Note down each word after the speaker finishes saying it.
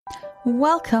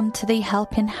Welcome to the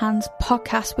Helping Hands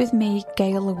podcast with me,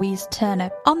 Gail Louise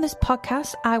Turner. On this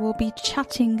podcast, I will be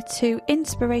chatting to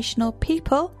inspirational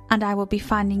people and I will be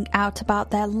finding out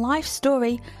about their life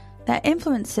story, their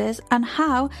influences and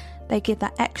how they give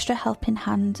that extra helping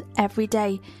hand every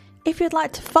day. If you'd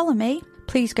like to follow me,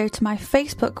 please go to my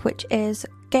Facebook, which is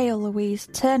Gail Louise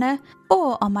Turner,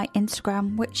 or on my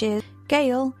Instagram, which is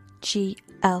Gail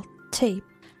GLT.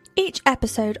 Each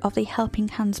episode of the Helping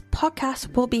Hands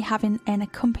podcast will be having an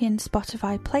accompanying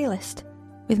Spotify playlist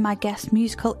with my guest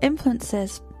musical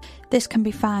influences. This can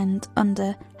be found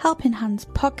under Helping Hands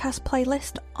podcast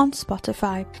playlist on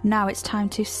Spotify. Now it's time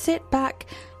to sit back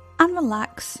and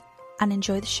relax and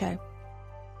enjoy the show.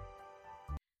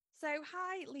 So,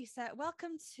 hi Lisa,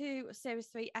 welcome to Series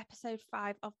 3, Episode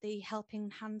 5 of the Helping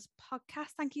Hands podcast.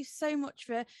 Thank you so much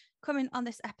for coming on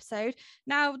this episode.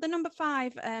 Now, the number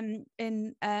 5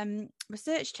 in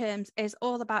research terms is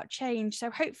all about change.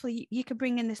 So hopefully you can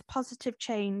bring in this positive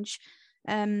change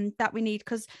that we need,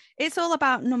 because it's all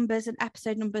about numbers and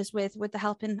episode numbers with the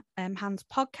Helping Hands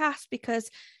podcast, because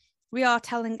we are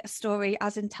telling a story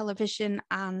as in television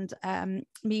and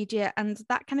media and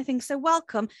that kind of thing. So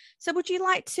welcome. So would you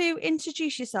like to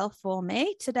introduce yourself for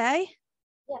me today?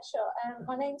 Yeah, sure.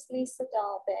 My name's Lisa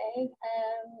Darby.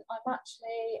 I'm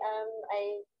actually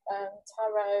a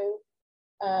tarot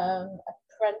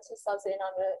apprentice, as in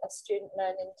I'm a student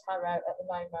learning tarot at the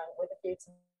moment with a view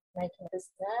to making a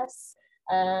business.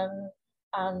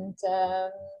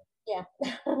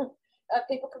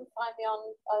 People can find me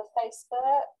on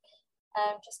Facebook.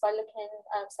 Just by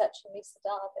searching Lisa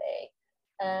Darby.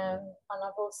 And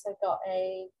I've also got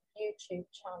a YouTube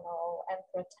channel,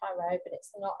 Emperor Tarot, but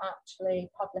it's not actually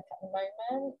public at the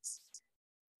moment.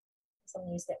 So I'm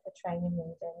using it for training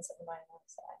readings at the moment.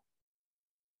 So.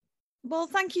 Well,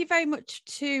 thank you very much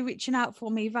to reaching out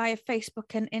for me via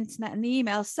Facebook and internet and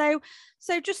email. So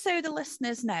just so the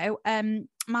listeners know,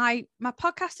 my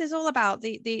podcast is all about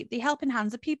the helping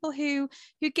hands, the people who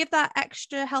give that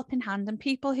extra helping hand, and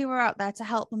people who are out there to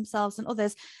help themselves and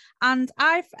others. And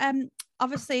I've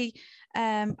obviously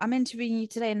I'm interviewing you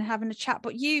today and having a chat,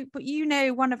 but you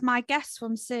know one of my guests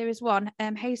from Series 1,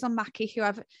 Hazel Mackey, who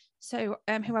I've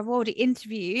already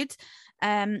interviewed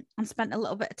and spent a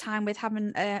little bit of time with,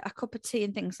 having a cup of tea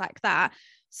and things like that.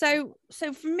 So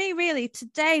for me, really,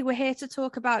 today we're here to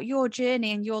talk about your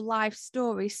journey and your life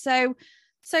story. So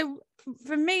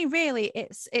for me, really,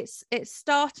 it's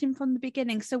starting from the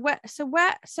beginning. So where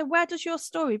does your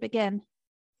story begin?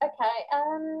 Okay.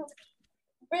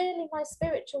 Really, my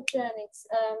spiritual journey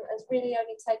has really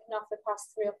only taken off the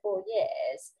past 3 or 4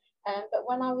 years. But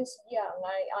when I was young,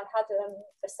 I had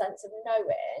a sense of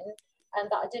knowing, and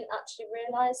that I didn't actually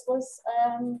realise was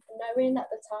knowing at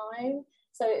the time.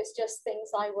 So it was just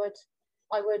things I would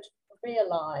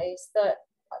realise that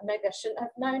maybe I shouldn't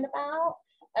have known about.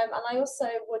 And I also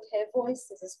would hear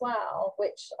voices as well,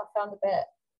 which I found a bit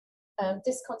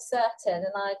disconcerting,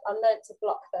 and I learned to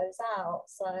block those out.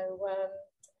 So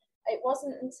it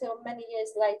wasn't until many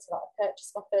years later that I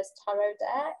purchased my first tarot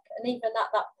deck, and even at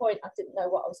that point I didn't know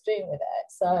what I was doing with it.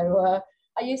 So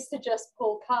I used to just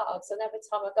pull cards, and every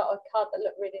time I got a card that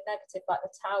looked really negative, like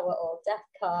the Tower or Death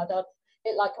card,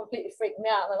 it like completely freaked me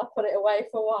out, and then I put it away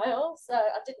for a while. So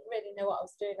I didn't really know what I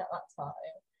was doing at that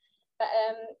time. But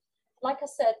like I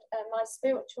said, my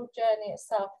spiritual journey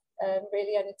itself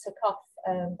really only took off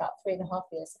about 3.5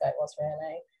 years ago. It was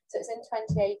really. So it was in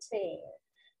 2018.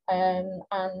 And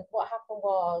what happened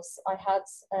was I had,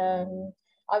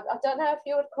 I don't know if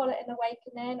you would call it an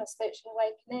awakening or spiritual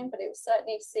awakening, but it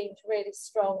certainly seemed really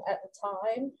strong at the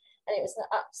time. And it was an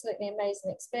absolutely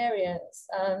amazing experience.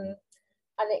 And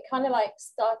it kind of like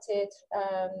started,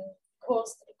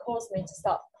 caused me to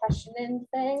start questioning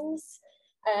things.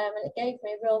 And it gave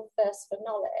me a real thirst for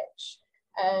knowledge.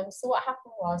 So what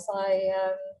happened was I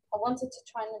wanted to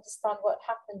try and understand what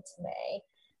happened to me.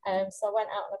 So I went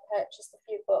out and I purchased a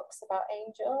few books about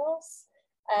angels,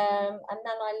 and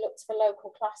then I looked for local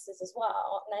classes as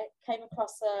well, and I came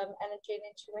across energy and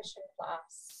intuition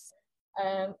class,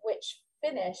 which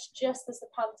finished just as the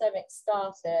pandemic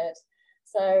started,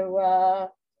 so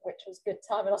which was good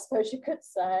timing, I suppose you could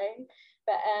say.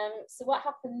 But so what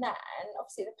happened then,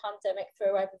 obviously the pandemic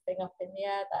threw everything up in the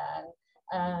air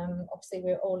then. Obviously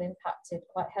we were all impacted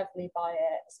quite heavily by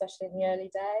it, especially in the early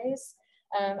days.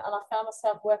 And I found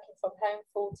myself working from home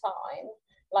full time,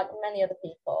 like many other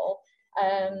people.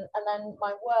 And then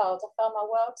I found my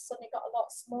world suddenly got a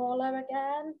lot smaller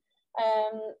again.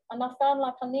 And I found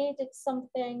like I needed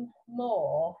something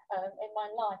more in my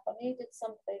life. I needed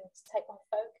something to take my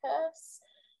focus.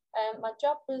 My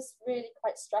job was really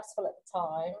quite stressful at the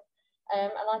time.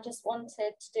 And I just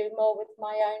wanted to do more with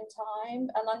my own time,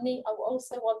 and I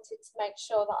also wanted to make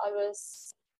sure that I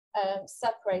was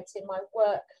separating my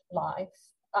work life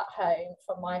at home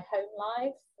from my home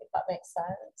life, if that makes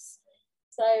sense.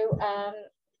 So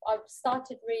I've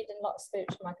started reading a lot of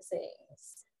spiritual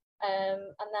magazines,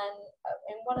 and then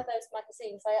in one of those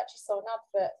magazines I actually saw an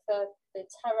advert for the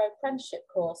Tarot Apprenticeship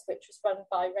course, which was run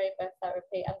by Rainbow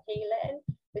Therapy and Healing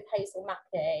with Hazel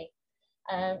Mackey.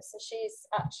 So she's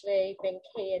actually been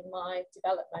key in my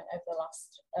development over the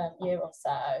last year or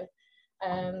so.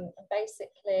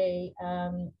 Basically,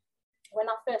 when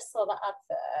I first saw that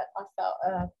advert, I felt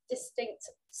a distinct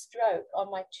stroke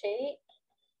on my cheek,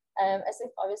 as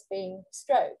if I was being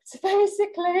stroked,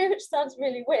 basically, which sounds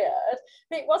really weird.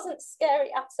 But it wasn't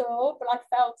scary at all, but I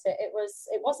felt it. It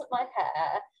wasn't my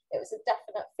hair. It was a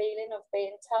definite feeling of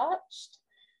being touched.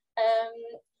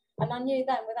 And I knew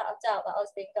then, without a doubt, that I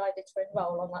was being guided to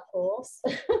enrol on that course.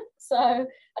 So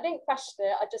I didn't question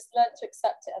it. I just learned to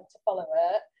accept it and to follow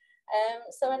it.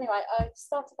 So anyway, I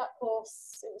started that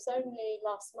course. It was only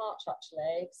last March,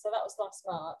 actually. So that was last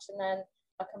March. And then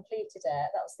I completed it.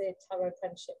 That was the Tarot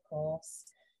Apprenticeship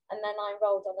course. And then I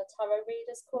enrolled on the Tarot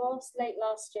Readers course late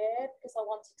last year because I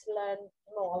wanted to learn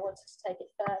more. I wanted to take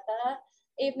it further.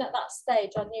 Even at that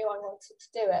stage, I knew I wanted to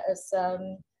do it as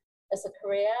a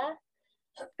career.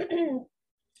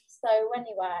 So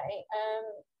anyway,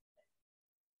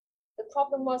 the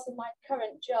problem was in my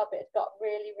current job, it got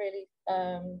really, really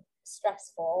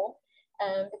stressful,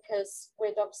 because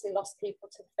we'd obviously lost people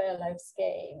to the furlough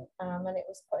scheme, and it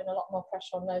was putting a lot more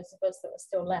pressure on those of us that were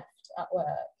still left at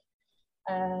work.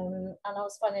 And I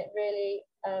was finding it really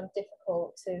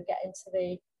difficult to get into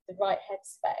the right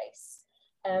headspace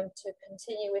to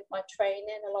continue with my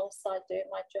training alongside doing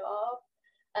my job.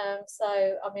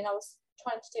 So, I mean, I was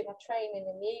trying to do my training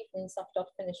in the evenings after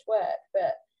I'd finished work,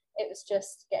 but it was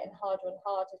just getting harder and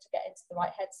harder to get into the right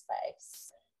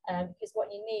headspace. Because what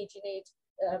you need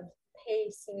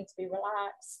peace, you need to be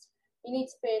relaxed, you need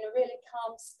to be in a really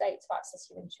calm state to access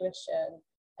your intuition,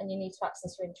 and you need to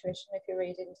access your intuition if you're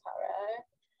reading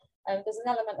tarot. There's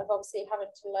an element of obviously having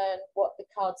to learn what the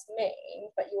cards mean,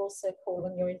 but you also call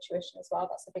on your intuition as well.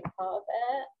 That's a big part of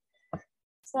it.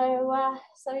 So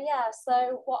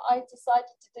what I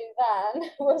decided to do then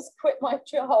was quit my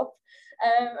job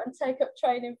and take up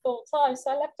training full time.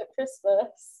 So I left at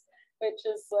Christmas, which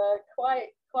is quite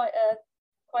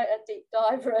a deep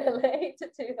dive really to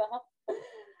do that. But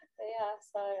yeah,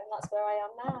 and that's where I am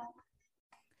now.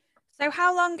 So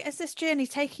how long is this journey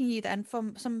taking you then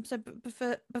from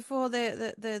before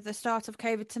the start of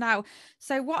COVID to now?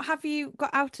 So what have you got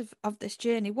out of this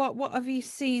journey? What have you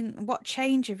seen? What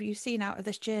change have you seen out of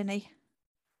this journey?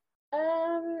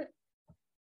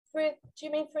 Do you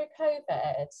mean through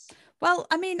COVID? Well,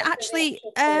 I mean, actually,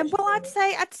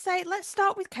 I'd say let's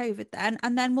start with COVID then,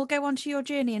 and then we'll go on to your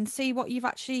journey and see what you've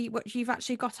actually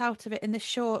got out of it in this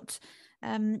short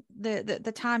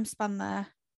the time span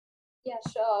there. Yeah,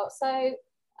 sure. So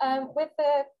with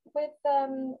the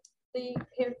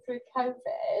period through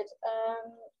COVID,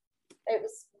 it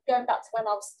was going back to when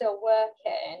I was still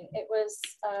working. It was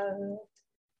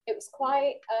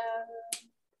quite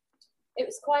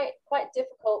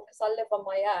difficult because I live on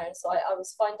my own. So I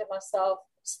was finding myself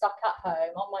stuck at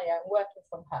home on my own, working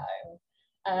from home.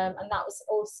 And that was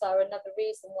also another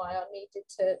reason why I needed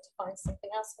to find something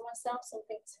else for myself,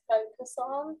 something to focus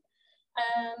on.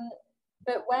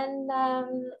 But when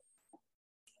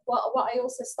what I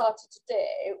also started to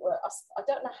do, I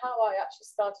don't know how I actually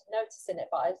started noticing it,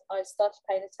 but I started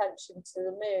paying attention to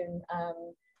the moon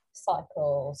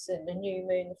cycles, and the new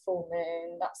moon, the full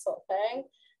moon, that sort of thing.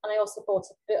 And I also bought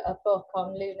a book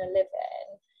on lunar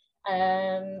living,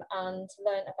 and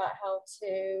learned about how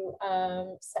to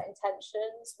set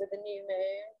intentions with the new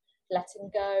moon, letting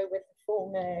go with the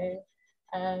full moon,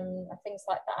 and things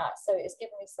like that. So it's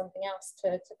given me something else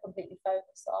to completely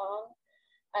focus on.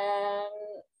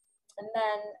 And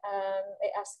then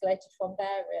it escalated from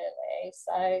there, really.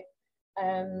 So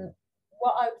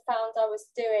what I found I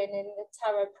was doing in the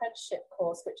Tarot Apprenticeship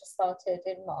course, which I started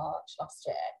in March last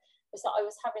year, was that I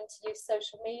was having to use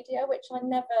social media, which I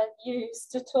never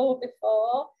used at all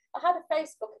before. I had a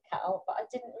Facebook account, but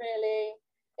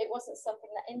it wasn't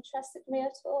something that interested me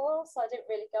at all, so I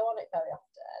didn't really go on it very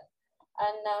often.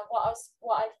 And what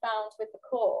I found with the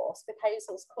course, with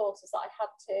Hazel's course, is that I had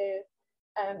to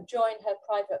join her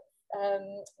private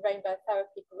Rainbow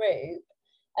Therapy group,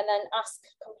 and then ask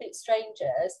complete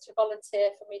strangers to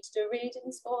volunteer for me to do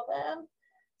readings for them.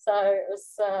 So it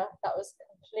was that was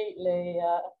completely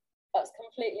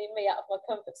me out of my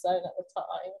comfort zone at the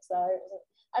time. So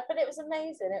but it was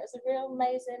amazing. It was a real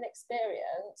amazing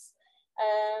experience.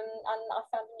 And I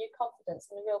found a new confidence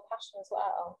and a real passion as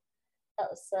well. That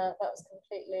was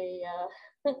completely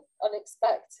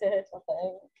unexpected, I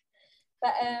think.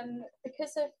 But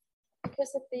because of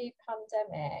the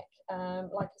pandemic,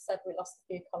 like I said, we lost a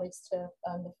few colleagues to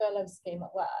the furlough scheme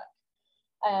at work.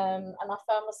 And I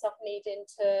found myself needing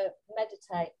to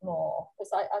meditate more,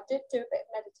 because I did do a bit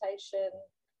of meditation.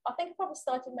 I think I probably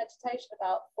started meditation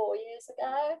about 4 years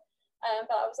ago,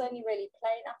 but I was only really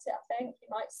playing at it, I think you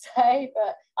might say.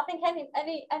 But I think any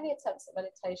attempt at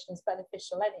meditation is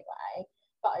beneficial anyway.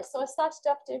 So I started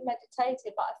off doing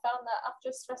meditating, but I found that after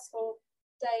a stressful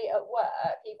day at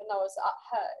work, even though I was at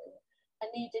home, I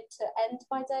needed to end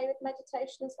my day with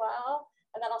meditation as well.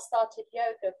 And then I started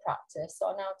yoga practice,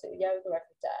 so I now do yoga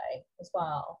every day as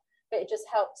well. But it just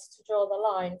helps to draw the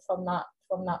line from that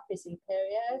busy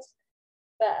period.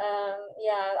 But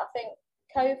yeah, I think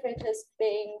COVID has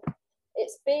been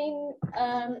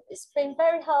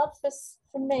very hard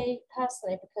for me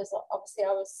personally, because obviously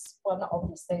not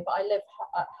obviously, but I live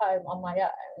at home on my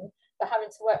own. But having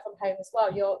to work from home as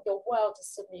well, your world has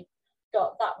suddenly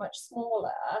got that much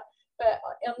smaller. But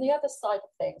on the other side of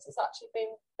things, it's actually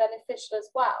been beneficial as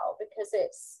well, because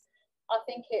I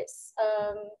think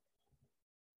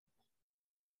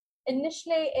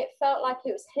initially it felt like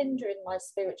it was hindering my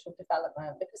spiritual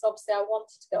development, because obviously I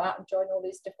wanted to go out and join all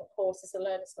these different courses and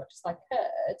learn as much as I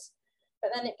could. But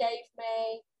then it gave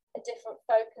me a different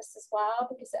focus as well,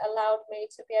 because it allowed me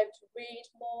to be able to read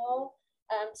more,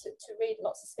 to read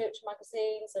lots of spiritual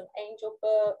magazines and angel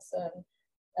books and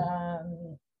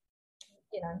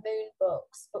moon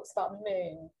books about the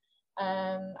moon,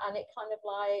 and it kind of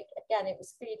like, again, it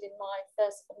was feeding my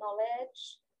thirst for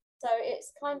knowledge. So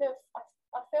it's kind of,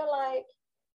 I feel like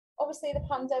obviously the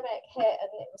pandemic hit,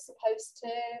 and it was supposed to,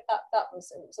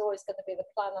 it was always going to be the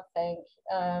plan, I think.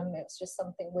 It was just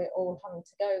something we're all having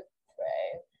to go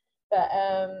through, but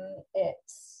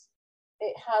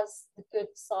it has the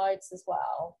good sides as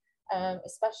well,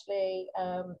 especially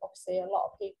obviously a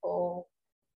lot of people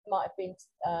might have been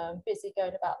busy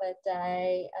going about their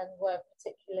day and weren't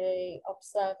particularly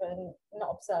not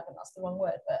observant, that's the wrong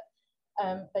word, but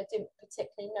they didn't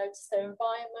particularly notice their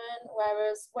environment.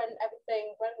 Whereas when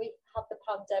we had the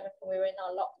pandemic and we were in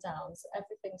our lockdowns,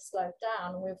 everything slowed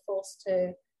down and we were forced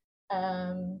to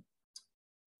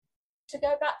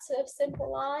go back to a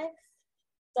simple life.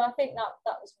 So I think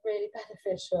that was really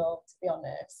beneficial, to be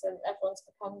honest. And everyone's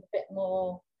become a bit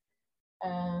more,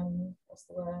 what's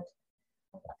the word?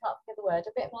 I can't think of the word.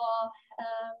 A bit more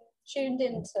tuned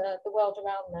into the world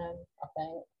around them, I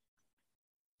think.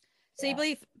 So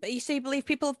you believe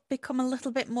people have become a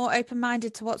little bit more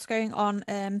open-minded to what's going on,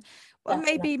 well,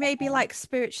 maybe like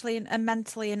spiritually and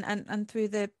mentally and through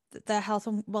their health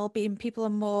and well-being. People are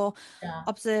more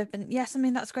observant. Yes, I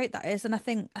mean, that's great, that is, and I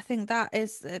think that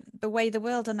is the way the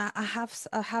world, and I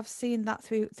have seen that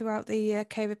throughout the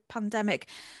COVID pandemic.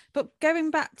 But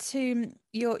going back to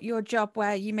your job,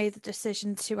 where you made the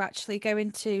decision to actually go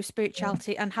into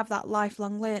spirituality and have that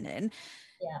lifelong learning.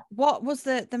 Yeah. What was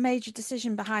the major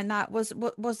decision behind that? Was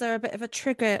there a bit of a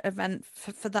trigger event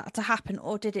for that to happen,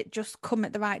 or did it just come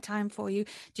at the right time for you?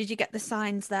 Did you get the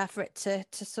signs there for it to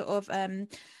sort of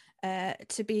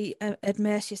to be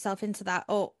immerse yourself into that,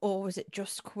 or was it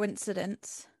just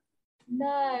coincidence?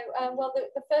 No, well,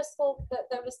 the first of all,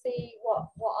 there was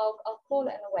what I'll call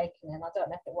it an awakening. I don't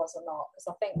know if it was or not, because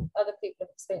I think other people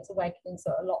have experienced awakenings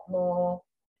that are a lot more,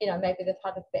 maybe they've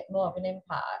had a bit more of an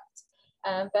impact.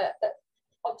 But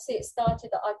obviously it started,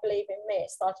 I believe in me,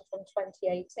 it started from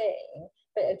 2018,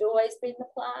 but it had always been the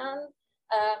plan.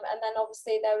 And then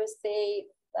obviously there was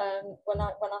when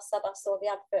I said I saw the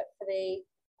advert for the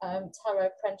tarot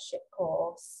apprenticeship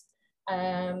course,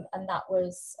 and that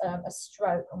was a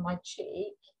stroke on my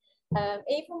cheek.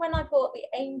 Even when I bought the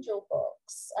angel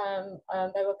books,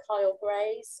 they were Kyle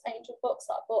Gray's angel books,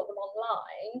 that I bought them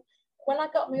online. When I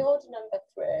got my order number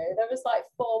through, there was like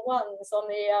 4 ones on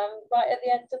the right at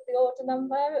the end of the order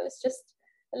number. It was just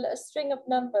a string of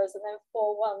numbers and then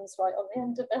 4 ones right on the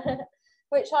end of it,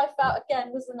 which I felt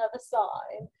again was another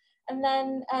sign. And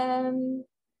then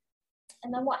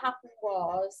what happened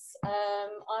was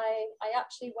I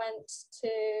actually went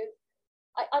to.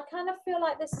 I kind of feel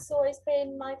like this has always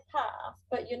been my path,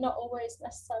 but you're not always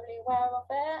necessarily aware of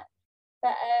it.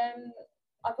 But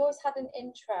I've always had an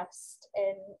interest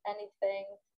in anything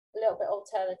a little bit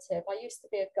alternative. I used to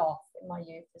be a goth in my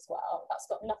youth as well. That's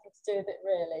got nothing to do with it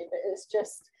really, but it's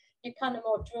just, you're kind of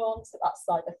more drawn to that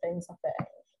side of things, I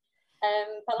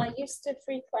think. But I used to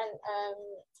frequent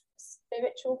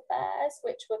spiritual fairs,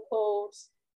 which were called,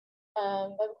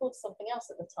 they were called something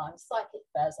else at the time, psychic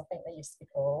fairs, I think they used to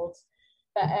be called.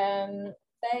 But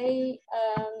they,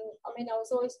 I mean, I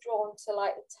was always drawn to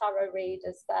like the tarot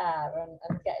readers there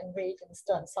and getting readings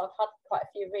done. So I've had quite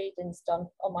a few readings done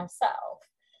on myself.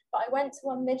 But I went to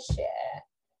one this year.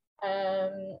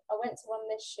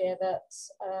 That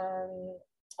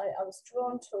I was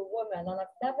drawn to a woman, and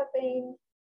I've never been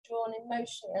drawn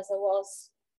emotionally as I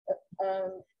was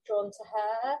drawn to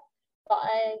her. But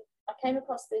I came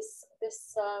across this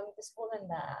woman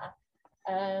there,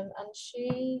 and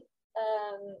she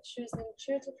was an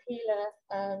intuitive healer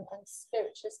and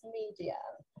spiritualist medium,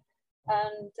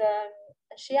 and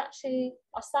she actually,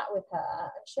 I sat with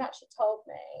her, and she actually told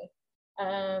me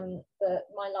that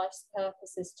my life's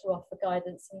purpose is to offer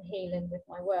guidance and healing with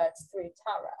my words through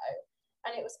tarot.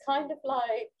 And it was kind of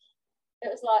like,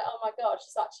 oh my God,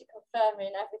 she's actually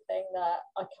confirming everything that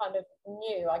I kind of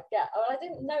knew I'd get. Well, I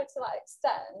didn't know to that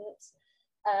extent.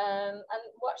 And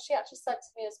what she actually said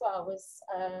to me as well was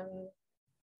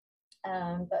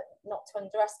that not to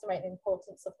underestimate the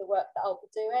importance of the work that I'll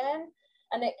be doing.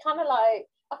 And it kind of like,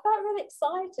 I felt really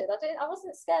excited. I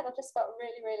wasn't scared. I just felt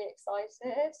really, really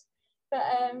excited.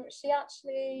 But she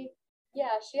actually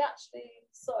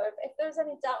sort of, if there was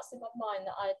any doubts in my mind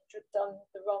that I'd done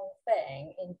the wrong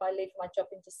thing by leaving my job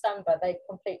in December, they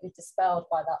completely dispelled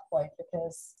by that point,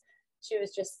 because she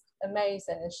was just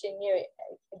amazing, and she knew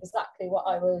exactly what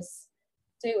I was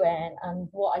doing and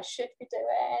what I should be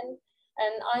doing.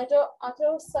 And I'd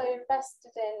also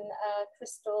invested in a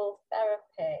crystal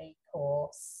therapy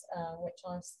course, which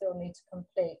I still need to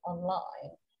complete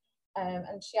online.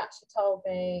 And she actually told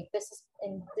me, this is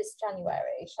in this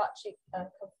January, she actually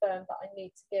confirmed that I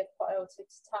need to give priority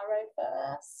to tarot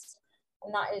first,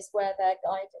 and that is where they're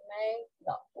guiding me,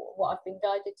 what I've been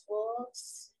guided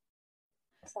towards.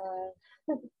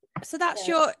 So that's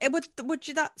your, would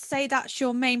you say that's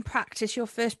your main practice, your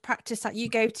first practice that you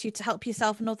go to help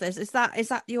yourself and others? Is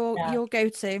that your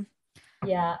go-to?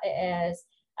 Yeah, it is.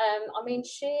 I mean,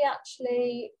 she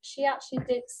actually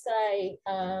did say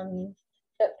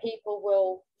that people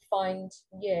will find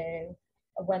you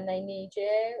when they need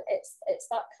you. It's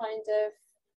that kind of,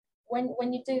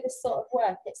 when you do this sort of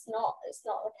work, it's not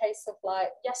a case of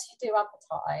like, yes, you do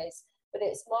advertise, but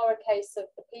it's more a case of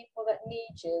the people that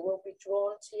need you will be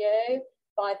drawn to you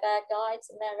by their guides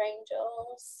and their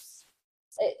angels.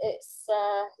 It's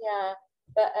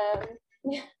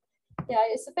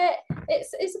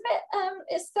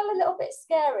it's still a little bit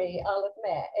scary, I'll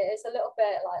admit. It is a little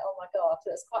bit like, oh my God,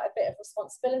 there's quite a bit of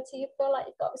responsibility. You feel like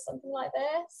you've got with something like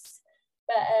this,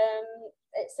 but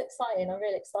it's exciting. I'm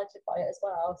really excited by it as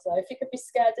well. So if you could be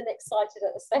scared and excited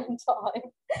at the same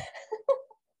time,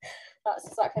 that's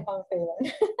exactly how I'm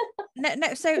feeling.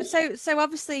 No. So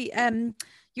obviously,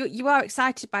 you are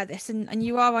excited by this, and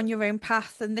you are on your own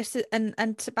path, and this is, and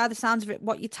by the sounds of it,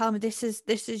 what you tell me, this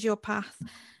is your path,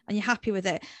 and you're happy with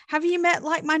it. Have you met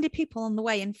like-minded people on the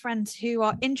way, and friends who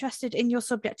are interested in your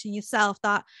subject and yourself,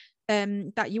 that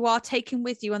you are taking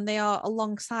with you, and they are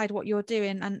alongside what you're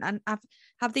doing, and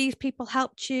have these people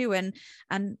helped you, and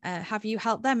have you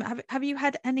helped them? Have you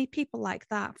had any people like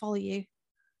that follow you?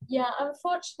 Yeah,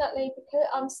 unfortunately, because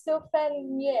I'm still fairly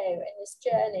new in this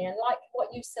journey, and like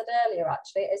what you said earlier,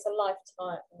 actually, it is a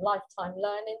lifetime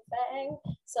learning thing.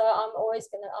 So I'm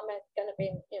gonna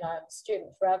be, a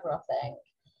student forever, I think.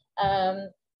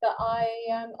 But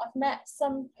I've met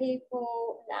some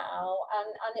people now,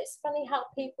 and it's funny how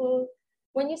people,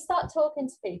 when you start talking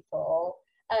to people,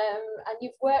 and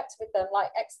you've worked with them, like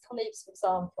ex-colleagues, for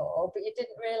example, but you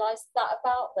didn't realise that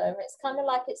about them. It's kind of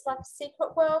like, it's like a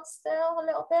secret world still, a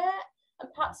little bit,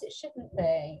 and perhaps it shouldn't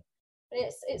be. But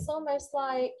it's almost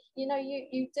like,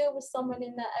 you deal with someone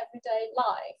in their everyday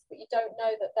life, but you don't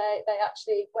know that they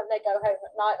actually, when they go home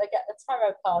at night, they get the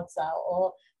tarot cards out,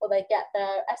 or they get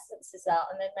their essences out,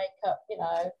 and they make up,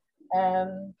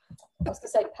 I was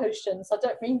going to say potions. I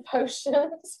don't mean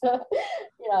potions, but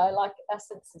like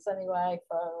essences anyway,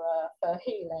 for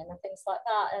healing and things like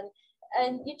that.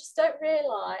 And you just don't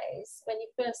realise when you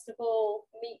first of all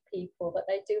meet people that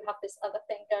they do have this other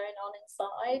thing going on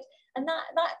inside, and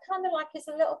that kind of like is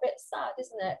a little bit sad,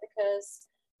 isn't it? Because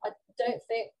I don't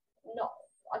think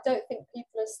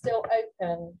people are still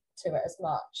open to it as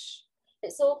much.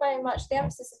 It's all very much, the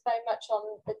emphasis is very much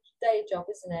on the day job,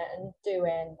 isn't it, and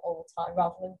doing all the time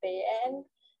rather than being.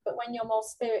 But when you're more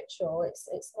spiritual,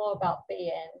 it's more about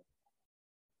being.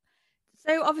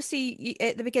 So obviously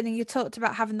at the beginning you talked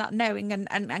about having that knowing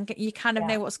and you kind of Yeah.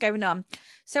 know what's going on.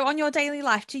 So on your daily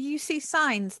life, do you see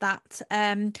signs that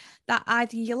that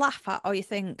either you laugh at or you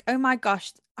think, oh my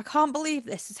gosh, I can't believe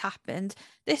this has happened.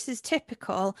 This is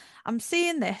typical. I'm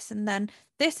seeing this and then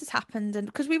this has happened. And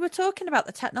because we were talking about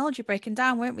the technology breaking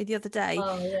down, weren't we, the other day?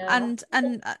 Oh yeah.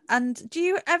 And do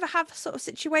you ever have sort of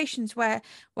situations where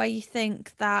you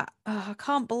think that, oh, I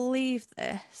can't believe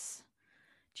this?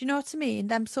 Do you know what I mean?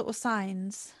 Them sort of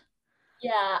signs.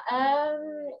 Yeah.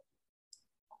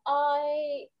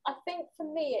 I think for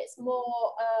me it's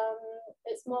more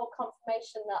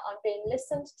confirmation that I'm being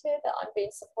listened to, that I'm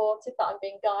being supported, that I'm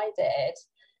being guided,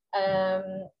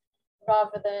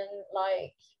 rather than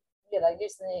like, you know,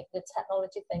 using the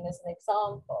technology thing as an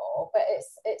example. But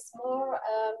it's more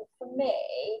for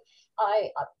me.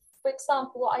 For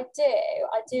example, what I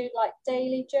do like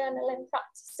daily journaling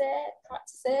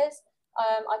practices.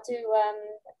 I do a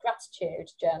gratitude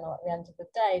journal at the end of the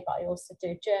day, but I also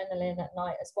do journaling at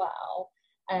night as well.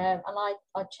 And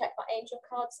I check my angel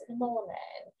cards in the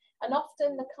morning. And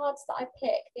often the cards that I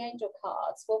pick, the angel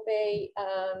cards, will be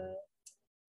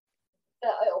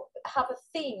that have a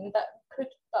theme that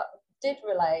did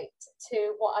relate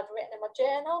to what I'd written in my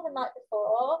journal the night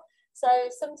before. So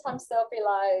sometimes there'll be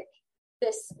like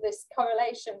this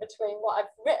correlation between what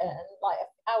I've written like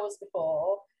hours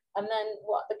before and then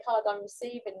what the card I'm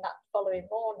receiving that following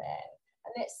morning.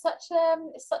 And it's such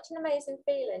an amazing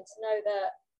feeling to know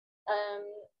that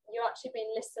you're actually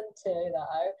being listened to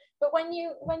though. But when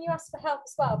you ask for help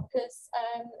as well, because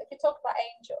if you talk about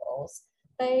angels,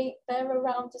 they're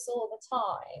around us all the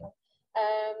time.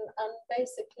 And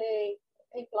basically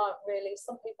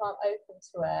some people aren't open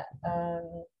to it.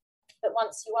 But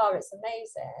once you are, it's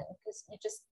amazing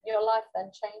because your life then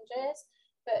changes.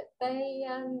 But they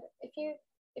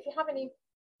if you have any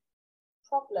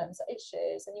problems or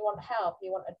issues and you want help,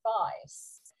 you want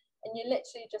advice, and you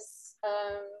literally just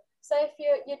so if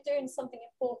you're doing something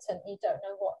important, you don't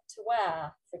know what to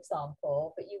wear, for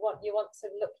example, but you want to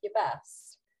look your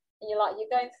best, and you're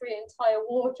going through your entire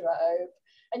wardrobe,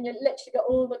 and you literally got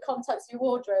all the contents of your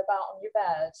wardrobe out on your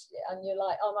bed, and you're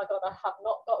like, oh my god, I have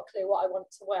not got a clue what I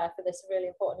want to wear for this really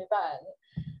important event.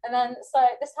 And then so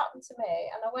this happened to me,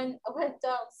 and I went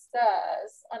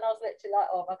downstairs, and I was literally like,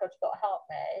 oh my god, you've got to help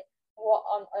me. What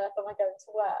on earth am I going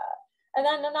to wear? And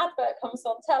then an advert comes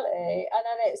on telly, and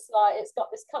then it's like it's got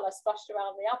this colour splashed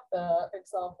around the advert, for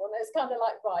example, and it's kind of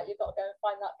like, right, you've got to go and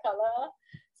find that colour.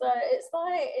 So it's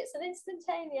like it's an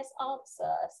instantaneous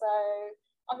answer. So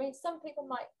I mean, some people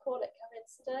might call it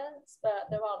coincidence, but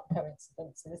there aren't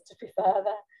coincidences. To be fair,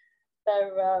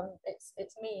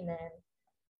 it's meaning.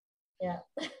 Yeah.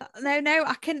 No,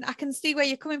 I can see where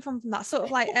you're coming from that sort of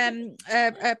like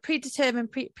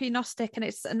predetermined pre-gnostic,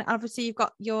 and obviously you've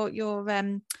got your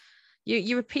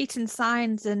you're repeating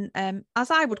signs and as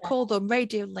I would call them,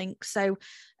 radio links. So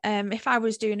if I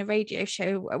was doing a radio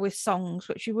show with songs,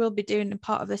 which we will be doing in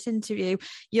part of this interview,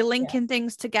 you're linking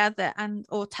things together, and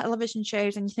or television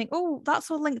shows, and you think, oh,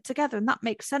 that's all linked together and that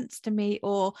makes sense to me,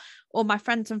 or my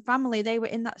friends and family, they were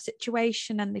in that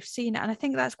situation and they've seen it. And I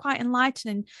think that's quite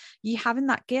enlightening, you having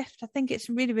that gift. I think it's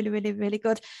really, really, really, really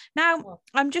good. Now,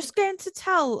 I'm just going to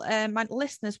tell my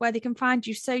listeners where they can find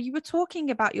you. So you were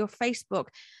talking about your Facebook.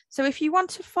 So if you want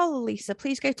to follow Lisa,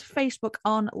 please go to Facebook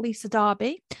on Lisa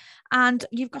Darby. And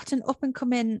you've got an up and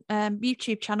coming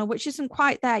YouTube channel, which isn't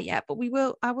quite there yet, but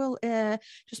I will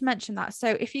just mention that. So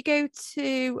if you go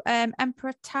to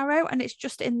Emperor Tarot, and it's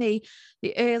just in the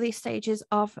early stages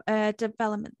of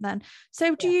development then.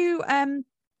 So do you,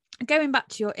 going back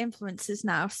to your influences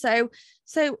now, so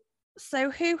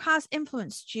who has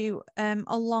influenced you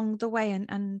along the way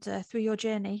and through your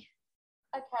journey?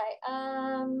 Okay.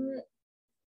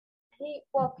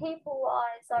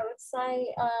 People-wise, I would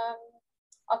say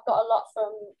I've got a lot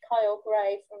from Kyle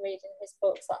Gray from reading his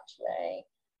books, actually.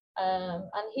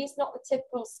 And he's not the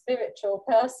typical spiritual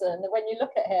person. When you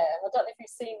look at him, I don't know if you've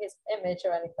seen his image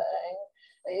or anything.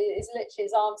 He's literally,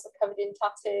 his arms are covered in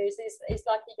tattoos. He's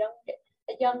like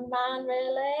a young man,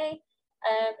 really.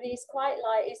 He's quite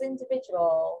like, he's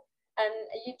individual. And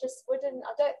you just wouldn't,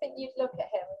 I don't think you'd look at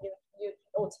him and you'd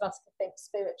automatically think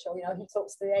spiritual. You know, he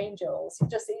talks to the angels.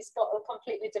 He's got a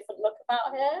completely different look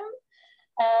about him.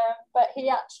 But he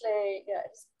actually,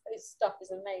 his stuff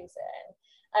is amazing.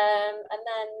 And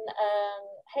then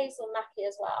Hazel Mackie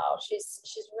as well. She's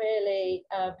really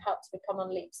helped to become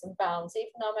on leaps and bounds.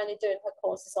 Even though I'm only doing her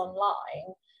courses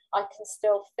online, I can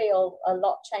still feel a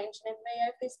lot changing in me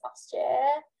over this past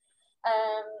year.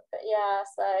 But yeah,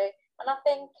 so, and I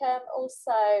think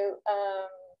also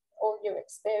all your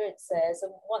experiences,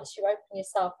 and once you open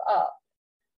yourself up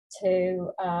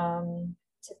to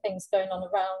things going on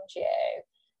around you,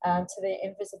 to the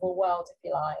invisible world, if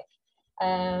you like,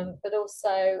 but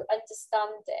also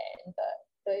understanding that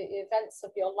the events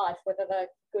of your life, whether they're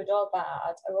good or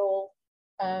bad, are all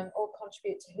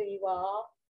contribute to who you are.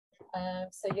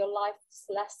 So your life's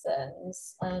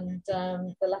lessons and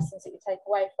the lessons that you take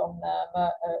away from them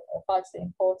are vitally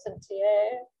important to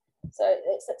you. So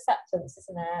it's acceptance,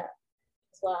 isn't it,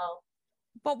 as well?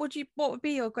 What would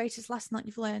be your greatest lesson that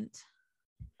you've learned?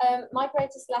 My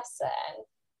greatest lesson,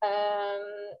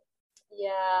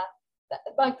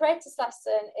 my greatest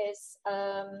lesson is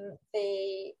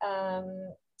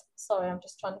sorry, I'm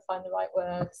just trying to find the right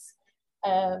words.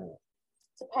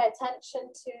 To pay attention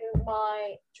to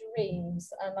my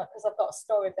dreams, and because I've got a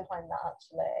story behind that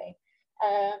actually,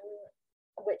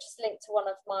 which is linked to one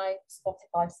of my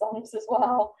Spotify songs as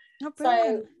well. Oh,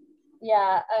 brilliant. So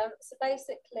yeah, so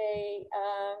basically,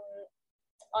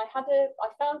 I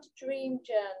found a dream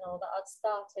journal that I'd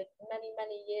started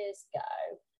many years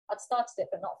ago. I'd started it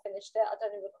but not finished it. I'd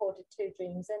only recorded 2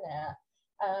 dreams in it.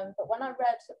 But when I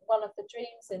read one of the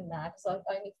dreams in there, because I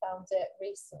only found it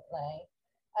recently,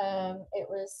 it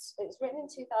was written in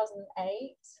 2008,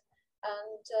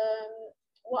 and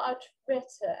what I'd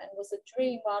written was a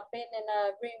dream where I'd been in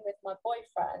a room with my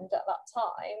boyfriend at that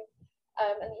time,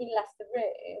 and he left the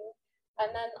room,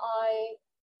 and then I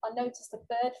noticed a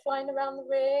bird flying around the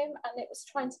room, and it was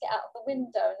trying to get out of the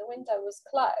window, and the window was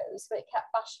closed, but it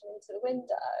kept bashing into the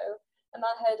window, and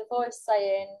I heard a voice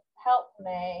saying, "Help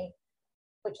me,"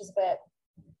 which was a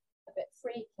bit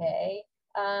freaky.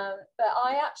 But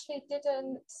I actually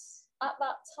didn't, at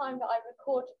that time that I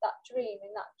recorded that dream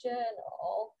in that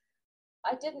journal,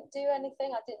 I didn't do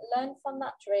anything. I didn't learn from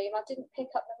that dream. I didn't pick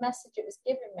up the message it was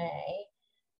giving me.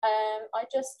 I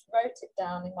just wrote it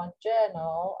down in my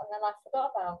journal, and then I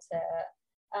forgot about it.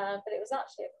 But it was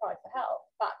actually a cry for help.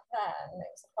 Back then,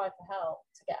 it was a cry for help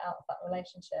to get out of that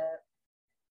relationship.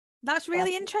 That's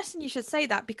really interesting you should say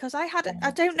that, because I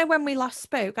don't know when we last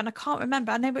spoke, and I can't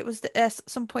remember. I know it was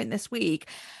some point this week,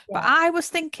 but I was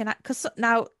thinking, because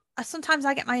now sometimes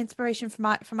I get my inspiration from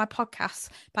my podcasts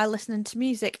by listening to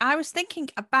music. I was thinking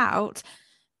about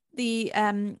the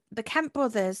Kemp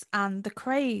brothers and The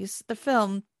Craze, the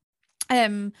film,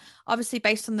 obviously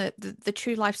based on the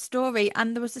true life story,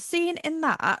 and there was a scene in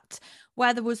that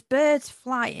where there was birds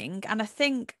flying, and I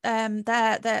think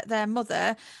their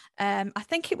mother, I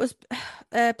think it was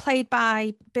played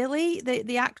by Billy,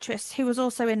 the actress who was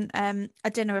also in A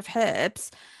Dinner of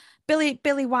Herbs.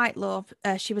 Billy Whitelaw,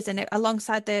 she was in it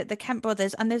alongside the Kemp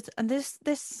brothers, and there's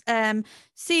this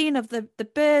scene of the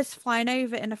birds flying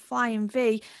over in a flying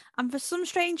V, and for some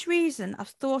strange reason I've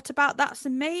thought about that. So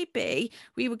maybe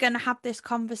we were going to have this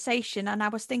conversation, and I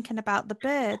was thinking about the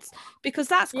birds, because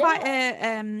that's quite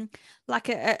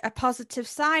a positive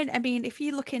sign. I mean, if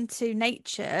you look into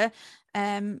nature,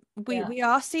 we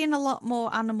are seeing a lot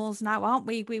more animals now, aren't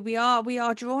we? We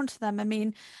are drawn to them. I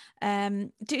mean,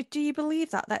 do you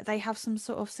believe that they have some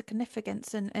sort of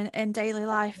significance in daily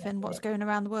life and what's going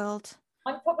around the world?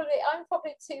 I'm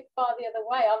probably too far the other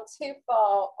way. I'm too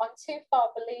far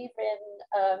believing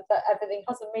that everything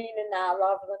has a meaning now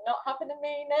rather than not having a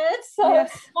meaning. So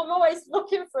yes. I'm always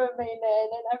looking for a meaning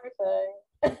in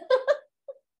everything.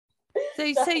 So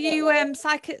you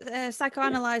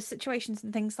psychoanalyze situations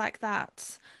and things like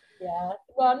that. Yeah,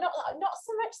 well, not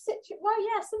so much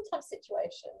sometimes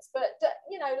situations, but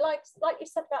like you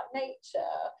said about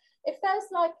nature, if there's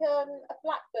like a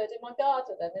blackbird in my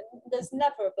garden and there's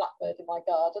never a blackbird in my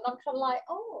garden, I'm kind of like,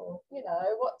 oh,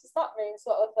 what does that mean,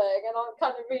 sort of thing, and I'm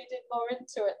kind of reading more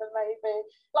into it than maybe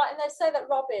and they say that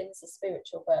robins are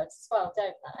spiritual birds as well,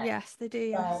 don't they? Yes, they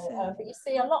do. Yes. But you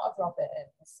see a lot of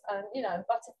robins, and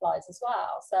butterflies as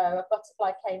well. So a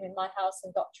butterfly came in my house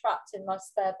and got trapped in my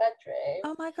spare bedroom.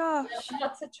 Oh my gosh! I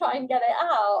had to try and get it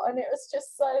out, and it was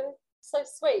just so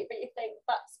sweet. But you think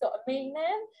that's got a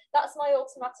meaning. That's my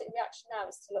automatic reaction now,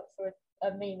 is to look for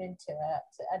a meaning to it,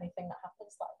 to anything that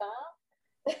happens like that.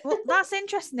 Well, that's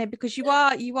interesting though, because you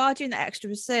are doing that extra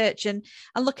research and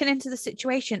looking into the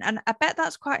situation, and I bet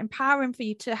that's quite empowering for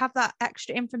you to have that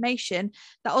extra information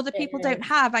that other people don't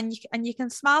have, and you can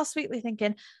smile sweetly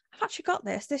thinking, I've actually got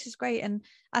this is great. And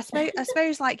I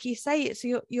suppose like you say, it's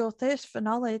your thirst for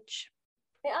knowledge.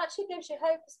 It actually gives you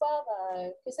hope as well,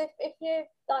 though, because if you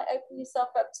open yourself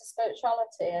up to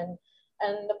spirituality and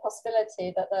the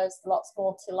possibility that there's lots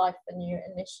more to life than you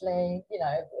initially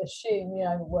assume,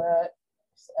 work,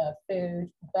 food,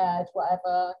 bed,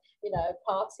 whatever,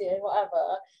 partying,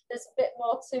 whatever, there's a bit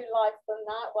more to life than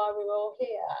that while we're all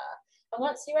here. And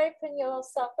once you open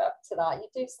yourself up to that, you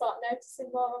do start noticing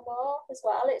more and more as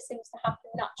well. It seems to happen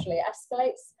naturally.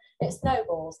 It it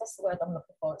snowballs. That's the word I'm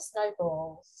looking for. It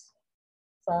snowballs.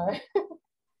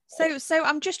 So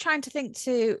I'm just trying to think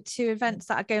to events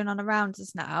that are going on around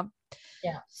us now.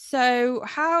 Yeah. So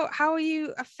how are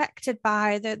you affected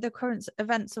by the current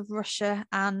events of Russia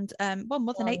and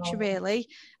Mother Nature really?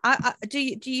 Do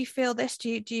you feel this?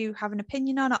 Do you have an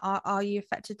opinion on it? Are you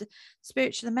affected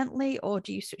spiritually, mentally, or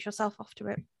do you switch yourself off to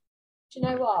it? Do you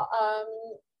know what?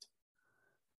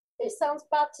 It sounds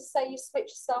bad to say you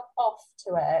switch yourself off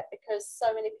to it because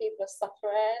so many people are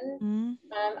suffering,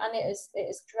 and it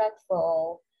is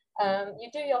dreadful. You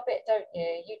do your bit, don't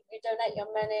you? You donate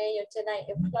your money, you donate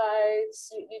your clothes,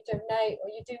 you donate, or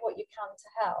you do what you can to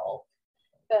help.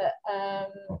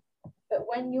 But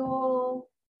when you're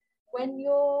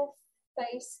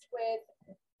faced with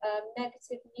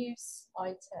negative news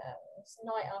items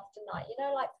night after night, you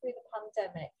know, like through the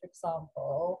pandemic, for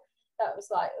example, that was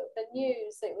like the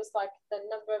news. It was like the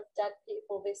number of dead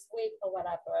people this week or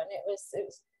whatever, and it was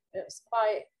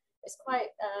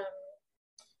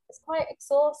quite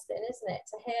exhausting, isn't it,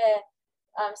 to hear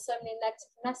so many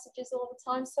negative messages all the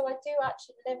time. So I do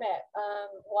actually limit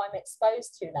what I'm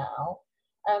exposed to now,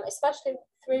 especially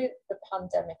through the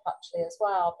pandemic actually as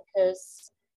well,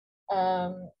 because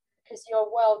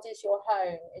your world is your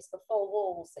home, is the four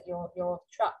walls that you're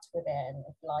trapped within.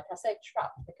 Like I say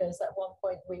trapped because at one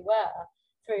point we were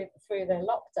through the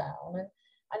lockdown,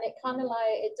 and it kind of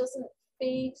like, it doesn't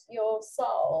feed your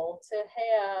soul to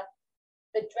hear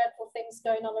the dreadful things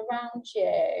going on around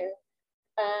you.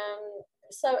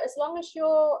 So as long as you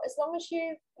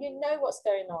know what's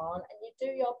going on and you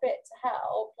do your bit to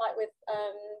help, like with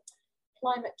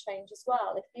climate change as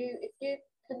well, if you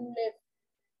can live,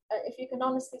 if you can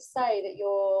honestly say that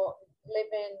you're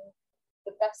living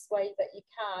the best way that you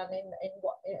can in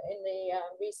the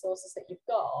resources that you've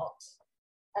got,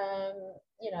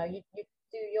 you know, you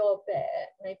do your bit.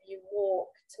 Maybe you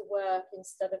walk to work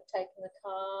instead of taking the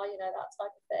car, you know, that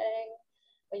type of thing.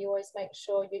 Or you always make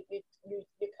sure you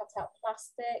cut out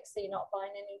plastic, so you're not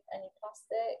buying any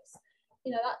plastics,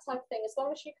 you know, that type of thing. As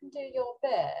long as you can do your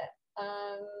bit,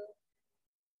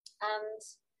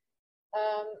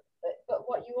 but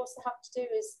what you also have to do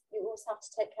is you also have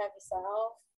to take care of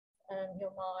yourself and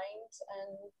your mind,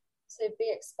 and to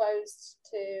be exposed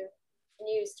to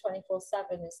news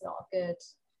 24/7 is not a good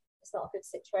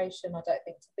situation, I don't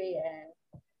think, to be in,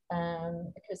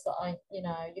 because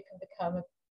you can become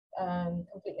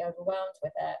completely overwhelmed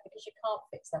with it because you can't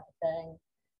fix everything.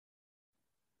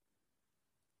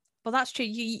 Well, that's true.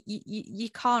 You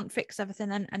can't fix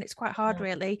everything, and it's quite hard,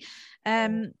 really.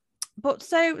 But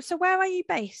so where are you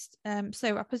based?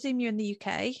 So I presume you're in the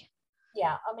UK.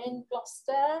 Yeah, I'm in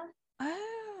Gloucester.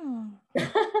 Oh,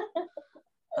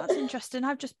 that's interesting.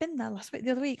 I've just been there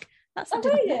the other week. That's were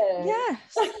you?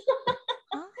 Yes.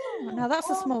 Oh, now that's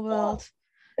a small world.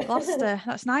 Gloucester,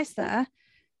 that's nice there.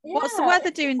 Yeah, what's the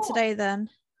weather doing today then?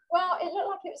 Well, it looked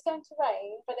like it was going to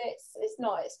rain, but it's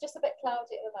not. It's just a bit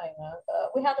cloudy at the moment.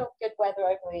 But we had a good weather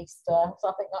over Easter, so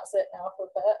I think that's it now for a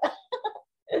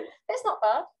bit. It's not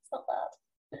bad. It's not bad.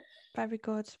 Very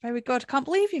good, very good. Can't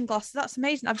believe you're in Gloucester. That's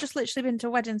amazing. I've just literally been to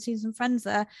a wedding, seen some friends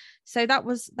there. So that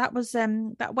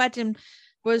wedding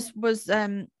was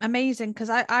amazing, because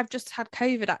I've just had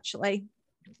COVID actually.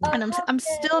 And I'm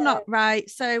still not right.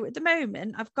 So at the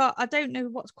moment I don't know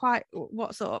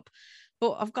what's up,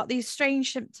 but I've got these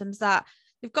strange symptoms that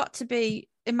they've got to be,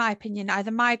 in my opinion,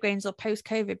 either migraines or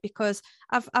post-COVID, because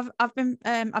I've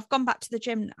gone back to the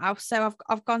gym now. So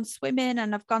I've gone swimming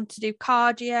and I've gone to do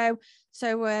cardio.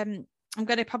 So I'm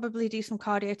going to probably do some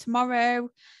cardio tomorrow.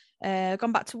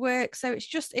 Gone back to work. So it's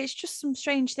just some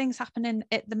strange things happening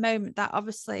at the moment that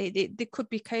obviously they could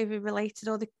be COVID related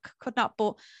or they could not.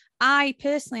 But I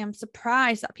personally am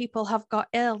surprised that people have got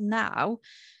ill now.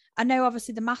 I know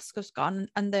obviously the mask has gone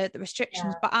and the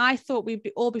restrictions, but I thought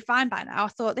we'd all be fine by now. I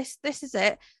thought this is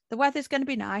it. The weather's going to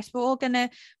be nice. We're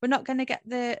not going to get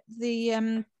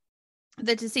the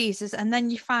diseases, and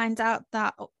then you find out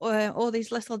that all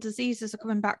these little diseases are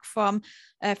coming back from,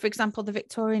 for example, the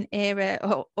Victorian era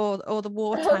or the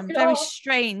wartime. Very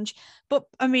strange. But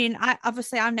I mean,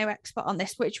 I'm no expert on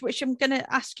this, which I'm going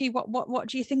to ask you, what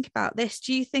do you think about this?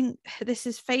 Do you think this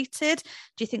is fated?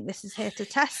 Do you think this is here to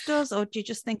test us, or do you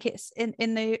just think it's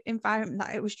in the environment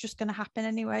that it was just going to happen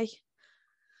anyway?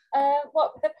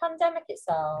 What, the pandemic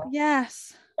itself?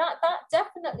 Yes. That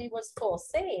definitely was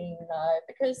foreseen, though,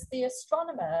 because the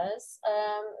astronomers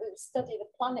who study the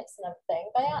planets and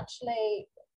everything, they actually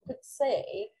could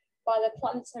see by the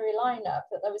planetary lineup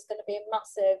that there was going to be a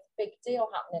massive big deal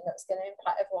happening that's going to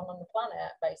impact everyone on the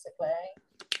planet, basically.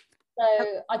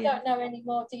 So I don't know any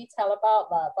more detail about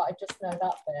that, but I just know that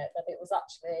bit, that it was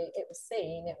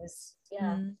seen, it was,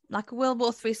 like a World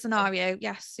War III scenario.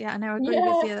 Yes, I know, I agree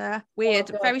yeah. with you there.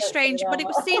 Weird, God, very strange, but it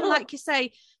was seen, like you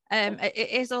say, it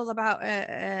is all about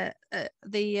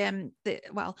the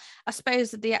well, I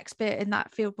suppose the expert in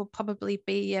that field will probably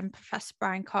be Professor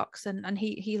Brian Cox, and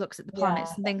he looks at the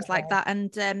planets and things like that,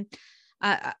 and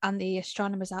the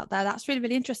astronomers out there. That's really,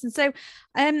 really interesting. So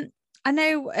I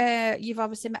know you've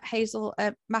obviously met Hazel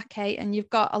Mackay, and you've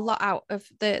got a lot out of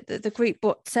the group,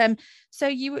 but so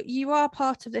you are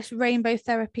part of this Rainbow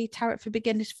Therapy Tarot for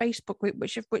Beginners Facebook group,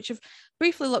 which I've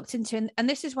briefly looked into, and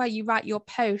this is where you write your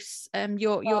posts,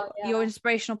 your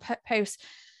inspirational posts.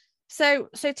 So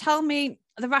tell me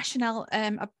the rationale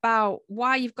about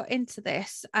why you've got into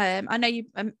this. I know you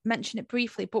mentioned it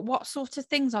briefly, but what sort of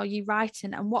things are you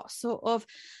writing, and what sort of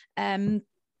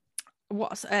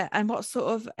what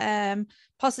sort of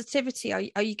positivity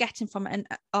are you getting from it, and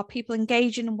are people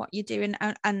engaging in what you're doing,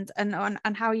 and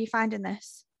how are you finding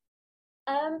this?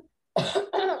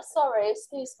 Sorry,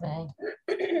 excuse me.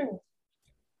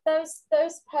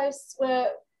 those posts were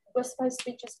supposed to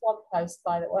be just one post,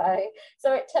 by the way,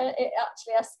 so it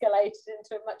actually escalated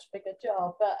into a much bigger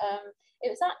job, but it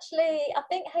was actually, I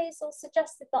think Hazel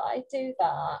suggested that I do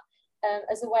that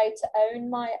as a way to own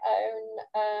my own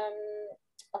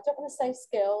I don't want to say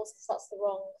skills because that's the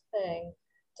wrong thing,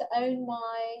 to own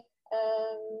my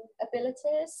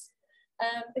abilities,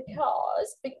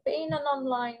 because being an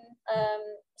online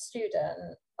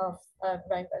student of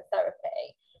Rainbow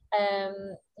Therapy,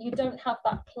 you don't have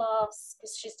that class,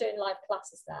 because she's doing live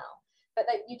classes now, but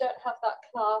you don't have that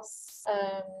class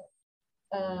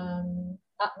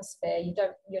atmosphere. You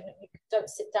don't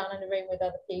sit down in a room with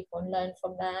other people and learn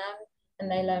from them,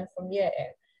 and they learn from you.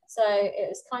 So it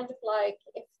was kind of like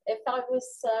if I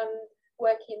was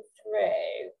working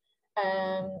through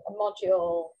a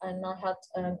module and I had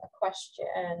a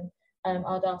question,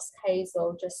 I'd ask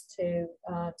Hazel just to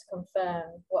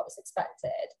confirm what was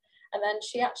expected. And then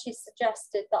she actually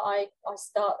suggested that I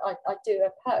do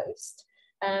a post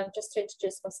just to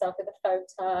introduce myself with a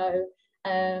photo,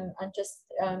 and just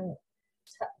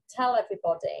tell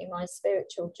everybody my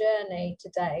spiritual journey to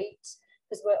date,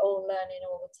 because we're all learning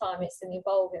all the time. It's an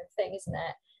evolving thing, isn't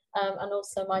it? And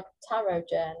also my tarot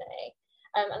journey.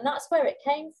 And that's where it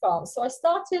came from. So I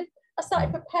started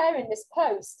preparing this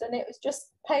post, and it was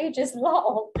just pages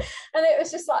long. And it was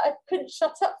just like I couldn't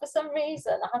shut up for some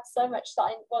reason. I had so much that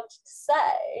I wanted to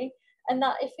say. And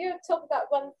that if you talk about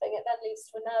one thing, it then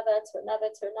leads to another,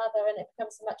 and it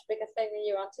becomes a much bigger thing than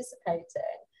you're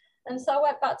anticipating. And so I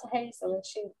went back to Hazel,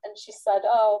 and she said,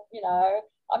 "Oh,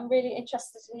 I'm really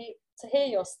interested to hear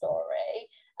your story.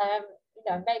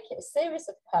 Make it a series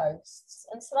of posts."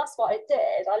 And so that's what I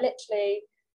did. I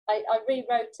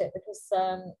rewrote it because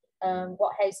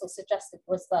what Hazel suggested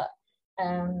was that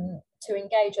to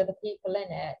engage other people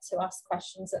in it, to ask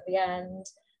questions at the end,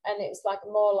 and it was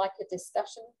more like a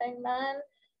discussion thing then,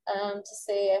 to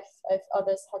see if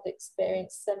others had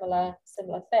experienced similar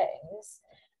things.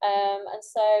 And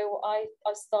so I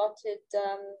started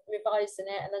revising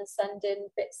it and then sending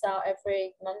bits out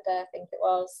every Monday, I think it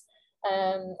was,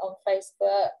 on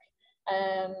Facebook,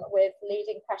 with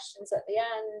leading questions at the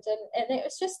end, and it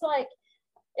was just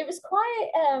it was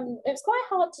quite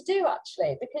hard to do,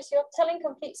 actually, because you're telling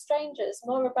complete strangers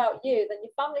more about you than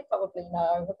your family probably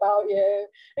know about you,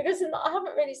 because I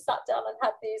haven't really sat down and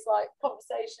had these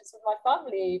conversations with my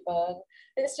family even.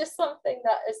 It's just something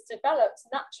that has developed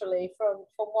naturally from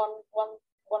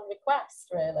one request,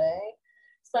 really.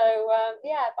 So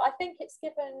but I think it's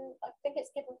given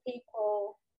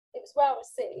people, it was well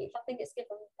received. I think it's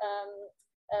given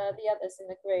the others in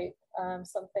the group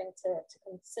something to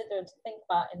consider and to think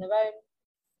about in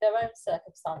their own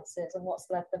circumstances and what's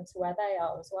led them to where they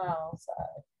are as well. So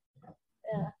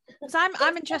so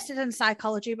I'm interested in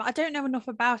psychology, but I don't know enough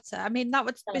about it. I mean, that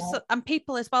would be and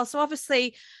people as well. So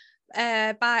obviously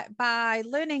by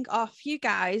learning off you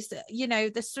guys,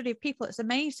 the study of people, it's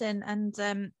amazing, and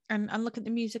look at the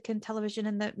music and television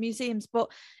and the museums,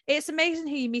 but it's amazing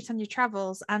who you meet on your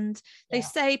travels. And they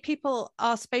say people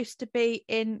are supposed to be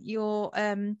in your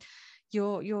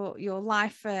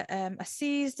life for a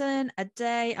season, a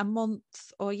day, a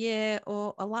month, or year,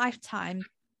 or a lifetime.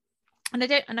 And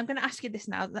I'm going to ask you this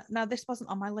now. This wasn't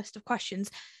on my list of questions.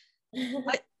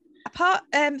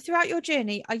 Throughout your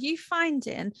journey, are you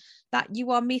finding that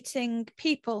you are meeting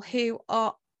people who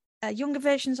are younger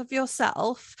versions of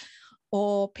yourself,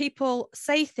 or people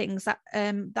say things that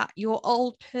your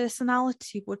old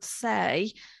personality would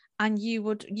say, and you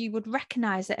would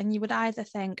recognize it, and you would either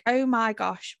think, oh my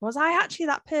gosh, was I actually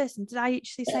that person? Did I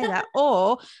actually say that?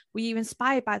 Or were you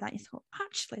inspired by that? You thought,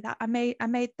 actually, that I made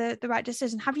the right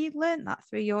decision. Have you learned that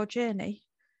through your journey?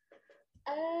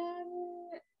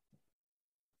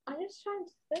 I'm just trying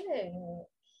to think.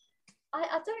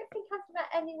 I don't think I've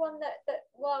met anyone that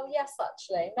well, yes,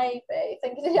 actually, maybe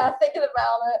thinking about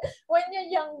it. When you're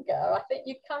younger, I think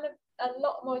you kind of a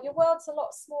lot more. Your world's a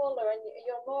lot smaller, and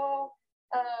you're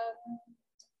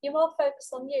more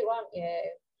focused on you, aren't you,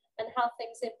 and how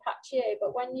things impact you.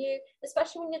 But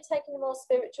especially when you're taking a more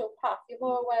spiritual path, you're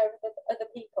more aware of other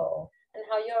people and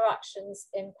how your actions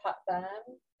impact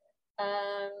them.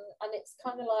 And it's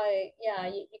kind of like, yeah,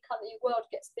 your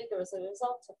world gets bigger as a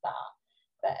result of that.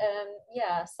 But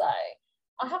yeah, so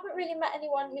I haven't really met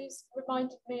anyone who's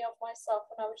reminded me of myself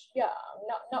when I was young.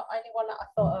 Not anyone that I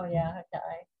thought, oh yeah,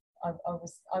 okay, I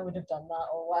would have done that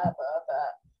or whatever.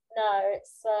 But no,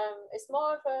 it's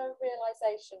more of a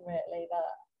realization really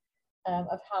that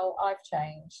of how I've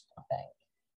changed, I think.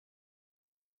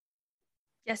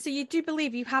 Yeah, so you do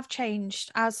believe you have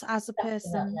changed as a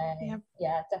person?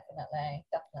 Yeah, definitely.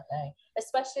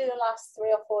 Especially the last 3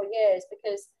 or 4 years,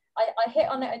 because I hit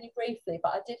on it only briefly,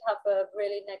 but I did have a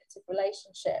really negative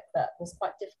relationship that was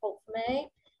quite difficult for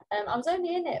me. I was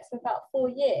only in it for about 4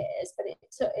 years, but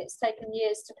it's taken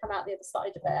years to come out the other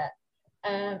side of it.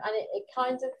 And it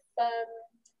kind of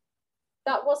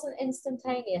that wasn't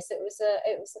instantaneous. It was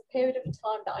a period of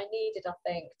time that I needed, I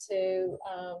think, to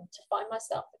find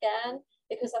myself again,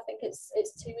 because I think it's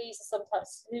too easy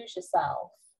sometimes to lose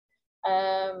yourself.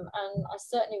 And I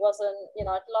certainly wasn't,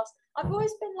 I've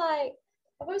always been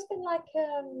like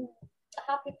a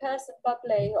happy person,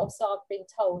 bubbly, also I've been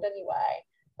told anyway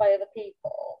by other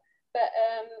people. But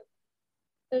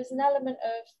there's an element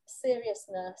of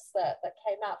seriousness that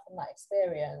came out from that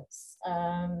experience.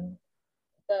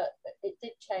 That it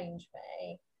did change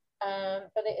me,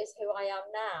 but it is who I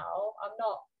am now. I'm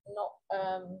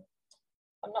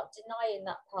not denying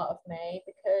that part of me,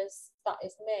 because that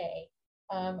is me,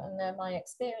 and they're my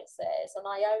experiences, and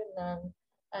I own them.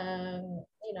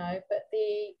 But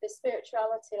the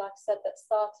spirituality, like I said, that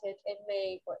started in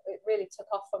me, it really took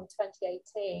off from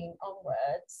 2018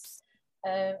 onwards.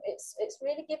 It's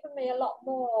really given me a lot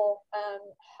more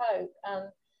hope,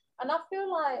 and I feel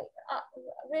like I'm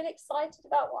really excited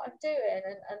about what I'm doing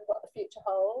and what the future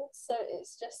holds. So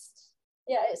it's just,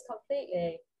 yeah, it's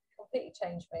completely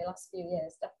changed me last few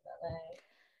years, definitely.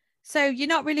 So you're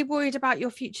not really worried about your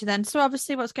future then? So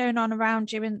obviously what's going on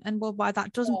around you and worldwide,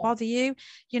 that doesn't bother you?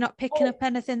 You're not picking up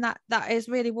anything that is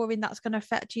really worrying that's going to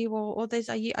affect you or others?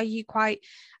 Are you quite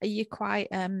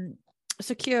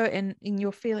secure in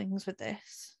your feelings with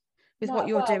this, with what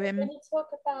you're doing? When you talk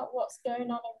about what's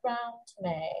going on around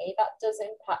me, that does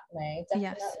impact me,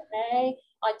 definitely. Yes.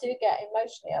 I do get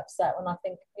emotionally upset when I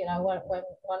think,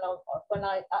 when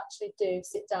I actually do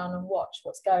sit down and watch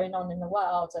what's going on in the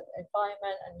world and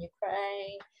environment and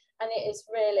Ukraine, and it's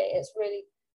really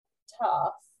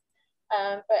tough.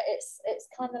 But it's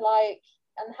kind of like,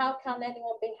 and how can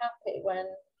anyone be happy when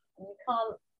you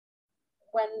can't,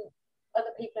 when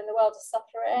other people in the world are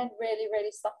suffering, really,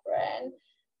 really suffering?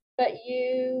 But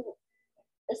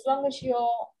as long as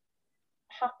you're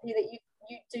happy that you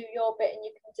do your bit and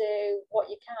you can do what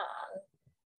you can,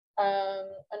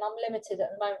 and I'm limited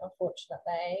at the moment,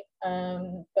 unfortunately,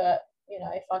 but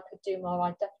if I could do more,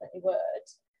 I definitely would.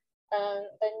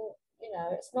 Then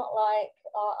it's not like,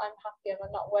 oh, I'm happy and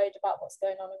I'm not worried about what's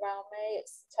going on around me.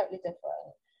 It's totally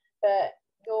different. But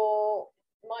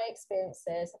my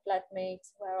experiences have led me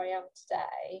to where I am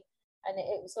today, and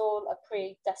it was all a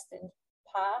predestined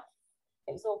path.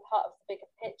 It was all part of the bigger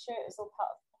picture. It was all part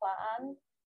of the plan.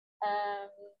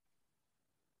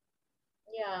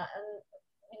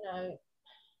 And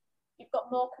you've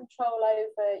got more control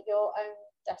over your own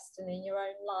destiny, your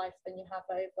own life, than you have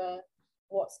over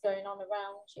what's going on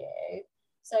around you.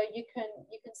 So you can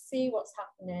see what's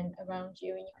happening around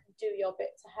you, and you can do your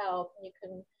bit to help, and you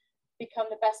can become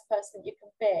the best person you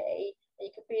can be. You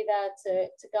can be there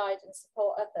to guide and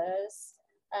support others,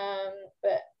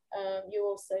 but you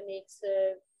also need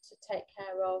to take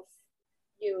care of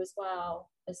you as well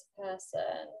as a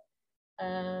person,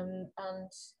 and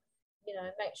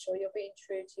make sure you're being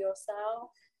true to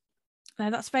yourself. No,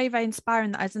 that's very, very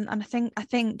inspiring, that is. And I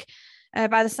think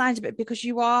by the signs of it, because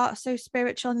you are so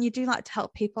spiritual and you do like to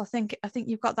help people, I think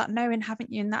you've got that knowing,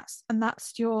 haven't you? And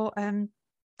that's your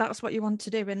that's what you want to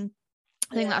do, and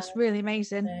I think that's really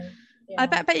amazing. Yeah. I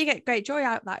bet you get great joy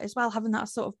out of that as well, having that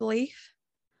sort of belief.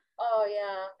 Oh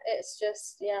yeah, it's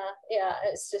just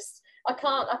it's just I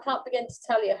can't begin to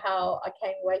tell you how I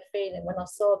came away feeling when I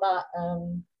saw that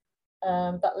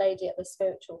that lady at the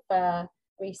spiritual fair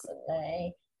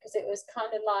recently, because it was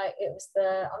kind of like, it was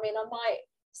I mean, I might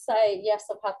say, yes,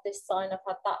 I've had this sign, I've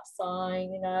had that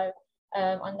sign, you know,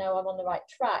 I know I'm on the right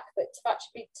track, but to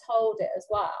actually be told it as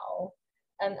well,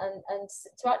 and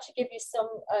to actually give you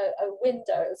a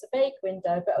window, it was a vague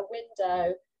window, but a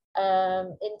window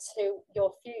into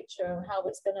your future and how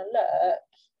it's going to look,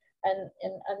 and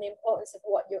the importance of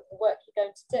the work you're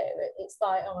going to do. It's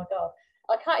like, oh my God,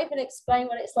 I can't even explain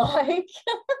what it's like.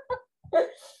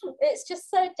 It's just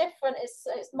so different.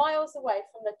 It's miles away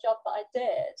from the job that I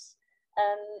did,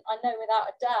 and I know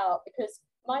without a doubt, because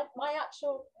my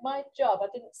job, I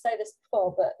didn't say this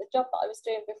before, but the job that I was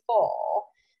doing before,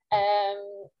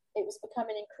 it was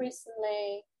becoming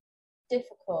increasingly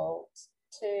difficult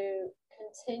to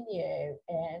continue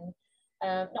in,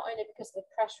 not only because of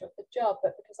the pressure of the job,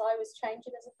 but because I was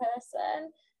changing as a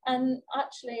person. And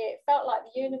actually, it felt like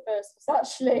the universe was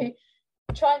actually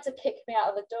trying to kick me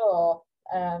out of the door,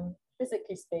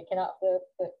 physically speaking, out of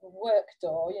the work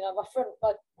door, you know, my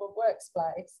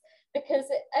workspace, because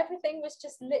everything was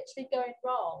just literally going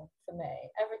wrong for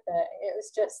me. Everything. It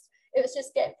was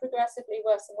just getting progressively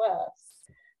worse and worse.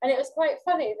 And it was quite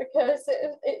funny because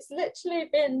it's literally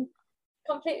been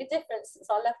completely different since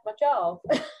I left my job.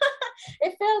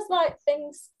 It feels like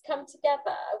things come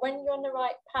together when you're on the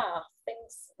right path.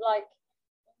 Things like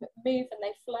move and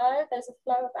they flow. There's a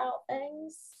flow about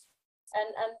things,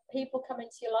 and people come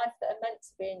into your life that are meant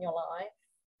to be in your life,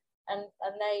 and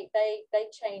they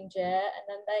change it, and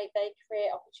then they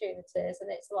create opportunities, and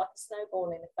it's like a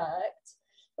snowballing effect.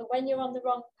 But when you're on the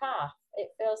wrong path, it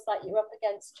feels like you're up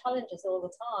against challenges all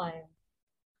the time.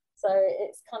 So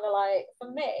it's kind of like,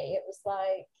 for me, it was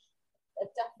like a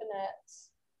definite,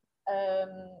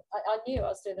 I knew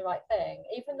I was doing the right thing,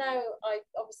 even though I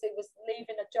obviously was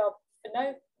leaving a job for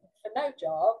no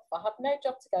job. I had no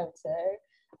job to go to.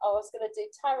 I was going to do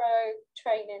tarot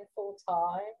training full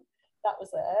time. That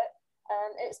was it.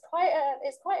 And it's quite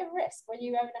a risk when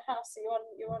you own a house. So you're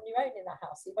on your own in that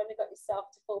house. You've only got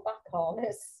yourself to fall back on.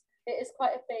 It is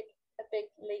quite a big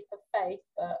leap of faith.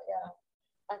 But yeah,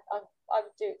 I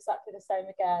would do exactly the same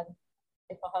again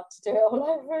if I had to do it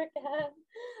all over again.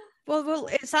 Well,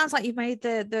 it sounds like you've made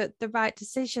the right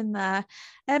decision there.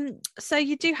 So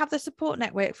you do have the support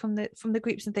network from the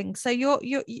groups and things. So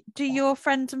do your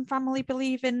friends and family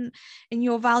believe in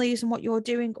your values and what you're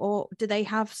doing, or do they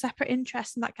have separate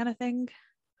interests and that kind of thing?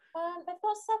 They've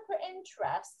got separate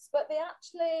interests, but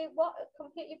what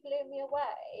completely blew me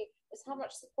away is how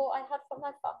much support I had from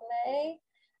my family.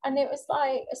 And it was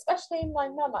like, especially my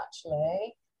mum,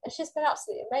 actually, and she's been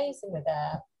absolutely amazing with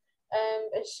it.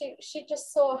 And she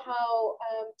just saw how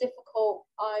difficult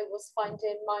I was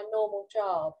finding my normal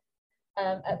job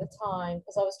at the time,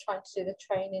 because I was trying to do the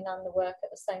training and the work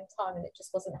at the same time, and it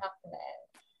just wasn't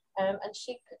happening. And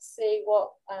she could see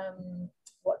what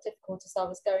difficulties I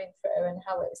was going through and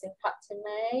how it was impacting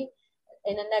me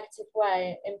in a negative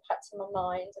way, impacting my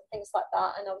mind and things like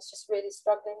that. And I was just really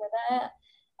struggling with it.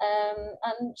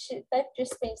 And they've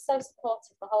just been so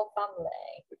supportive, the whole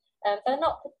family. They're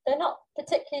not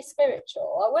particularly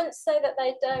spiritual. I wouldn't say that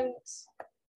they're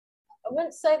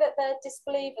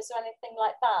disbelievers or anything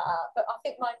like that, but I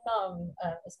think my mum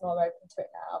is more open to it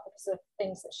now because of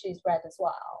things that she's read as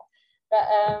well. But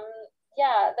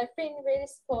yeah, they've been really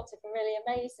supportive and really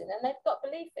amazing, and they've got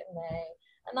belief in me.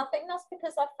 And I think that's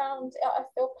because I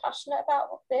feel passionate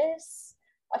about this.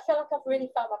 I feel like I've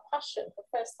really found my passion for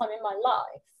the first time in my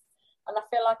life, and I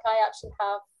feel like I actually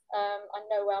have. I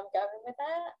know where I'm going with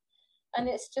it. And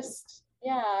it's just,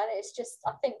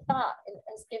 I think that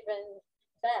has given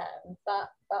them that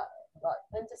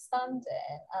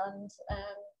understanding, and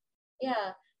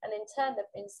and in turn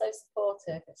they've been so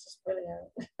supportive. It's just brilliant.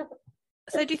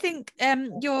 So do you think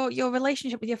your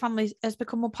relationship with your family has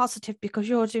become more positive because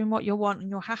you're doing what you want and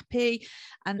you're happy,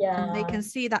 and they can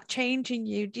see that change in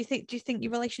you? Do you think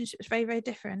your relationship is very, very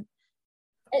different?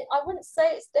 I wouldn't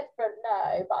say it's different,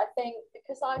 no, but I think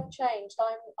because I've changed,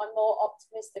 I'm more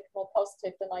optimistic, more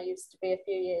positive than I used to be a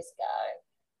few years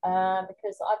ago.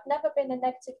 Because I've never been a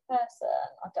negative person.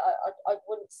 I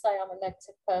wouldn't say I'm a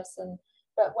negative person,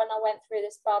 but when I went through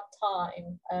this bad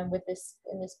time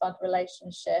in this bad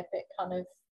relationship,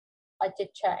 I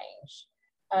did change.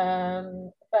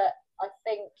 But I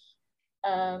think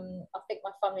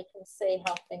my family can see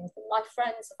how things. My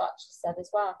friends have actually said as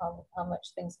well how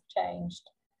much things have changed,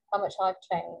 how much I've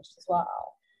changed as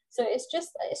well. So it's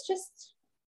just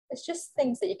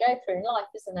things that you go through in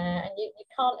life, isn't it? And you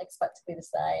can't expect to be the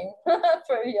same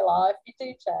through your life. You do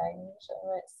change,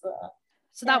 and it's.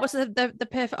 So that was the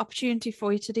perfect opportunity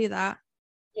for you to do that.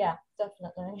 Yeah,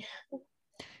 definitely.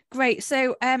 Great.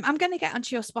 So I'm going to get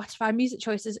onto your Spotify music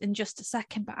choices in just a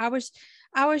second, but I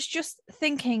was just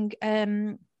thinking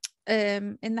in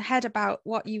the head about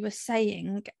what you were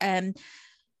saying.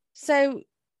 So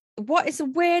what is the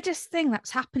weirdest thing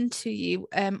that's happened to you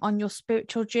on your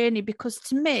spiritual journey? Because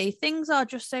to me, things are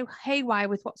just so haywire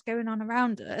with what's going on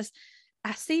around us.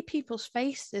 I see people's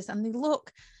faces and they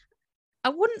look, I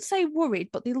wouldn't say worried,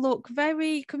 but they look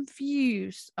very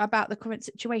confused about the current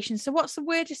situation. So what's the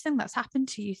weirdest thing that's happened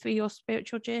to you through your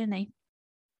spiritual journey?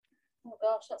 Oh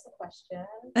gosh, that's a question.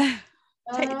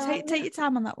 Take your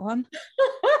time on that one.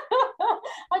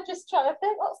 I just try to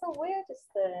think, what's the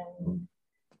weirdest thing?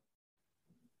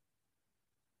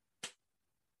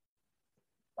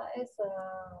 That is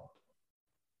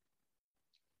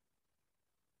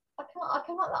I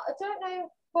don't know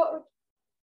what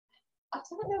I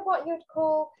don't know what you'd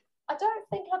call. I don't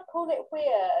think I'd call it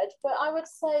weird, but I would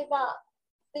say that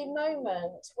the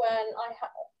moment when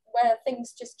where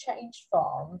things just changed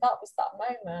from, that was that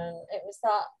moment. It was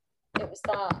that.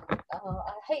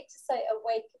 I hate to say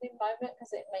awakening moment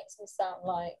because it makes me sound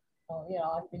like, oh, you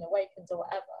know, I've been awakened or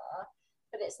whatever.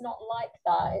 But it's not like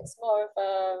that. It's more of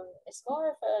a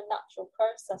natural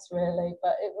process, really.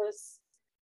 But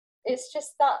it's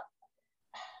just that.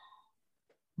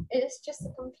 It's just a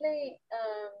complete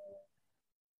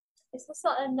it's just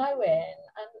like a knowing,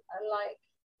 and like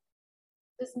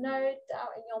there's no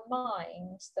doubt in your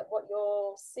mind that what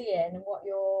you're seeing and what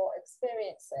you're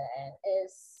experiencing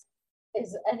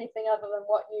is anything other than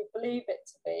what you believe it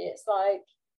to be. It's like,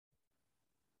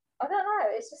 I don't know,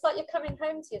 it's just like you're coming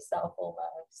home to yourself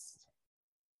almost.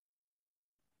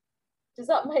 Does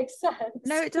that make sense?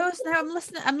 No, it does. No,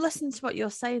 I'm listening to what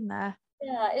you're saying there.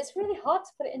 Yeah, it's really hard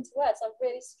to put it into words. I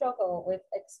really struggle with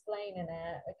explaining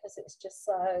it because it's just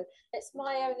so, it's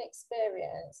my own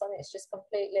experience, and it's just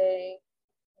completely,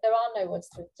 there are no words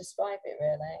to describe it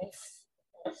really.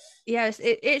 Yes,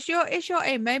 it's your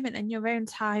own moment and your own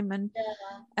time,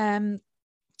 and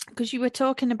because you were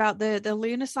talking about the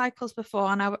lunar cycles before,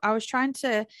 and I was trying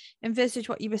to envisage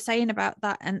what you were saying about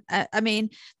that, and I mean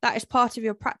that is part of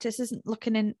your practice, isn't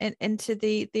looking into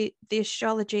the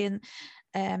astrology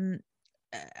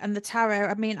and the tarot.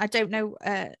 I mean, I don't know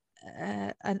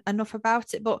enough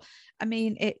about it, but I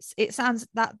mean, it sounds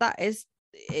that is,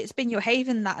 it's been your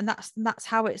haven, that, and that's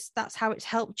how it's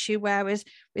helped you. Whereas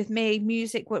with me,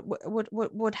 music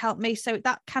would help me. So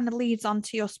that kind of leads on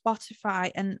to your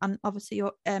Spotify and obviously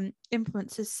your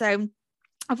influences. So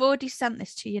I've already sent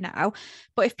this to you now,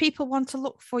 but if people want to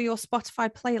look for your Spotify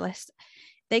playlist,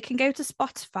 they can go to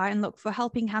Spotify and look for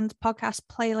Helping Hands podcast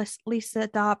playlist Lisa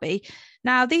Darby.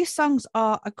 Now, these songs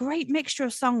are a great mixture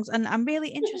of songs, and I'm really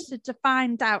interested to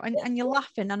find out. And you're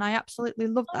laughing, and I absolutely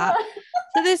love that.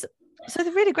 So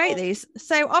they're really great, these.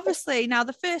 So obviously, now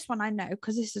the first one I know,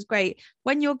 because this is great,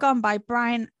 When You're Gone by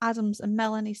Bryan Adams and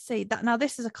Melanie C. Now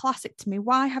this is a classic to me.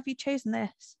 Why have you chosen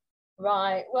this?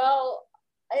 Right. Well,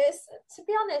 to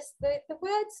be honest, the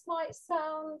words might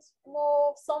sound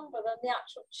more somber than the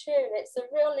actual tune. It's a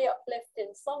really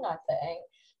uplifting song, I think.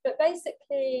 But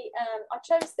basically, I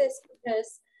chose this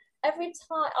because every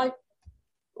time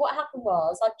what happened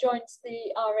was I joined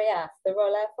the RAF, the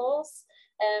Royal Air Force,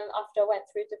 after I went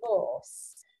through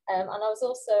divorce. And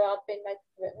I'd been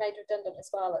made redundant as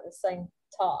well at the same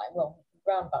time. Well,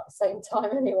 around about the same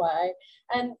time anyway.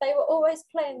 And they were always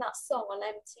playing that song on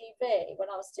MTV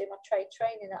when I was doing my trade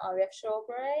training at RAF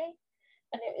Shawbury.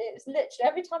 And it was literally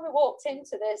every time we walked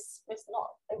into this, it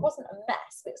wasn't a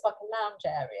mess, but it's like a lounge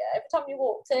area. Every time you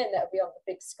walked in, it would be on the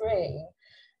big screen.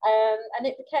 And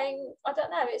it became, I don't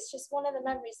know, it's just one of the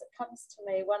memories that comes to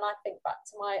me when I think back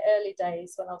to my early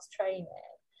days when I was training.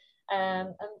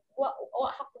 And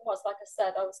what happened was, like I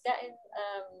said,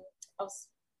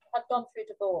 I'd gone through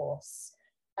divorce.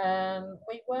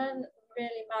 We weren't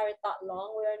really married that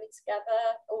long. We were only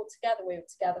together, we were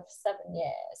together for 7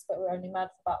 years, but we were only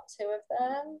married for about 2 of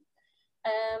them.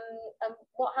 And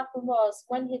what happened was,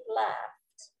 when he'd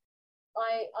left,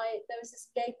 there was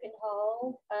this gaping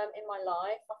hole in my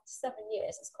life. After 7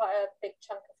 years, it's quite a big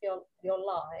chunk of your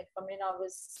life. I mean,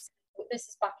 this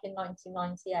is back in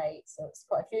 1998, so it's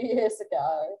quite a few years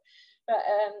ago. But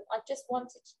I just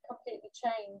wanted to completely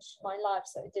change my life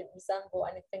so it didn't resemble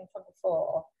anything from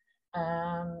before.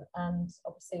 And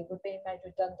obviously, we're being made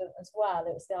redundant as well.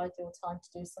 It was the ideal time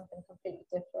to do something completely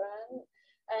different.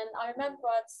 And I remember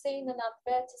I'd seen an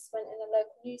advertisement in a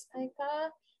local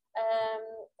newspaper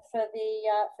for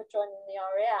joining the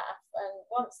RAF, and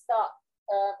once that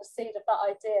the seed of that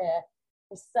idea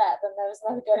was set, then there was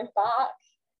no going back.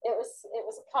 It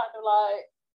was a kind of like,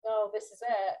 oh, this is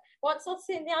it. Once I'd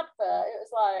seen the advert, it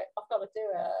was like, I've got to do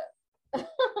it.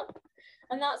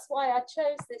 And that's why I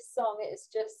chose this song. It's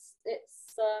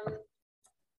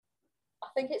I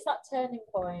think it's that turning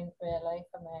point really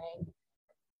for me.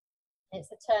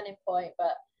 It's a turning point,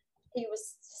 but he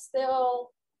was such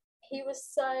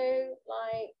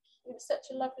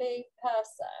a lovely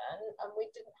person, and we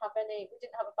didn't have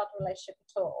a bad relationship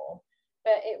at all,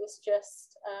 but it was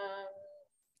just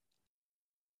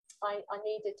I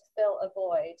needed to fill a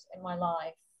void in my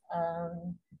life,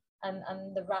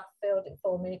 and the RAF filled it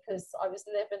for me because I was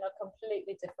living a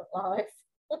completely different life.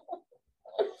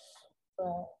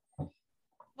 So.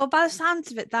 Well, by the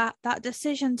sounds of it, that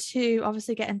decision to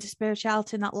obviously get into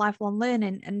spirituality and that lifelong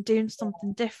learning and doing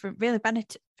something different really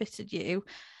benefited you,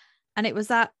 and it was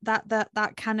that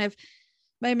kind of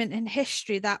moment in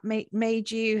history that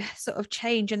made you sort of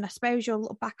change. And I suppose you'll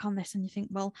look back on this and you think,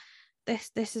 well,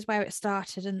 this is where it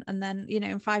started, and then, you know,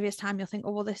 in 5 years time you'll think,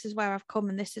 oh well, this is where I've come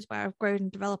and this is where I've grown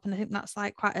and developed. And I think that's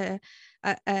like quite a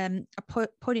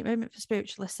poignant moment for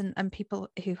spiritualists and people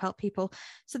who help people.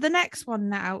 So the next one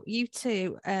now,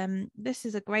 U2, this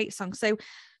is a great song. So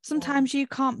Sometimes You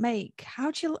Can't Make, how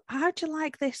do you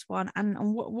like this one, and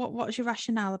what's your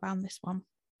rationale about this one?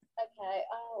 Okay,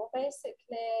 well,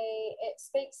 basically it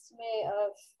speaks to me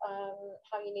of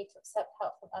how you need to accept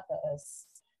help from others.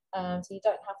 So you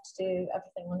don't have to do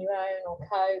everything on your own or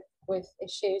cope with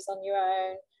issues on your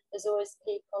own. There's always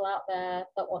people out there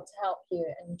that want to help you,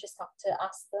 and you just have to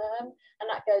ask them.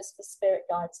 And that goes for spirit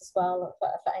guides as well,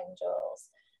 for angels.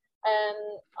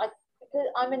 Because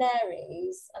I'm an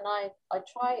Aries, and I'm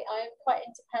quite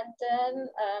independent.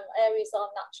 Aries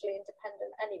are naturally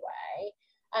independent anyway.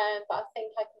 But I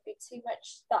think I can be too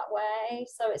much that way.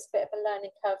 So it's a bit of a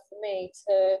learning curve for me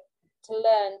to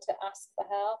learn to ask for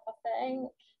help, I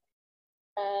think.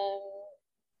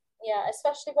 Yeah,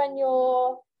 especially when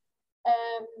you're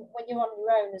on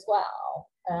your own as well.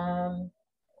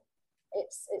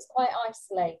 It's quite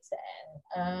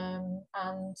isolating,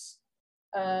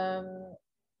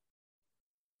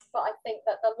 but I think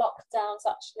that the lockdowns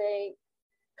actually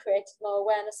created more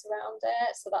awareness around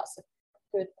it, so that's a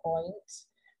good point.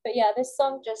 But yeah, this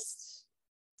song just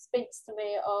speaks to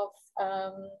me of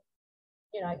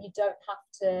you don't have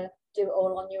to do it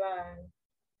all on your own.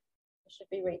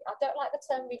 I don't like the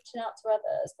term reaching out to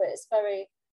others, but it's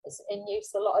in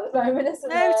use a lot at the moment,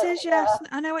 isn't it? No, it is, yes.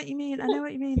 I know what you mean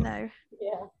though.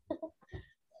 Yeah.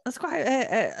 That's quite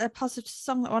a positive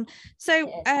song, that one. So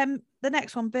the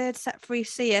next one, Bird Set Free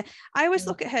Sia. I always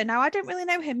look at her now. I don't really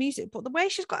know her music, but the way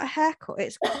she's got a haircut,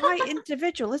 it's quite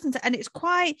individual, isn't it? And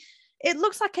it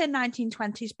looks like a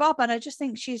 1920s bob, and I just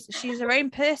think she's her own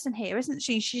person here, isn't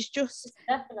she? She's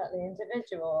definitely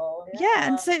individual. Yeah,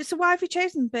 and so why have you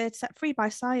chosen Bird Set Free by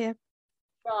Sia?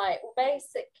 Right, well,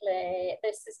 basically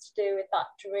this is to do with that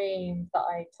dream that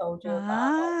I told you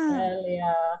about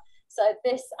earlier. So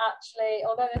this actually,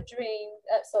 although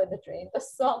the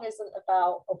song isn't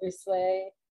about,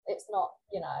 obviously it's not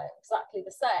exactly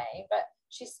the same, but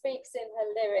she speaks in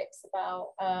her lyrics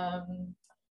about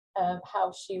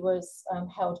how she was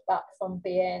held back from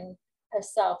being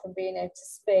herself and being able to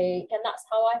speak, and that's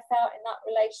how I felt in that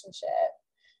relationship.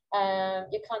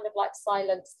 You're kind of like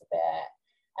silenced a bit.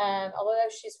 Although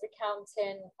she's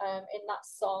recounting in that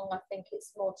song, I think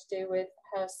it's more to do with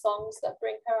her songs that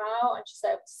bring her out, and she's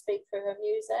able to speak through her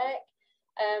music.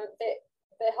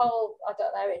 The whole, I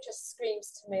don't know, it just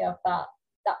screams to me of that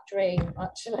dream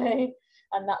actually,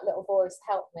 and that little voice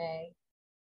helped me.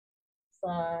 So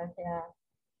yeah.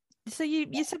 So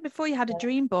you said before you had a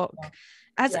dream book.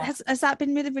 Has that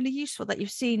been really, really useful, that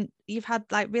you've had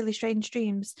like really strange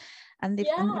dreams and they've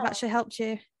actually helped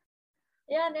you?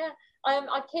 Yeah.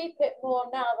 I keep it more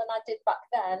now than I did back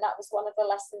then. That was one of the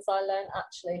lessons I learned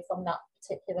actually from that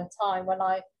particular time when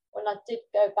I did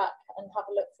go back and have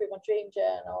a look through my dream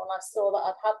journal, and I saw that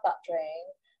I'd had that dream,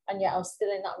 and yet I was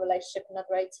still in that relationship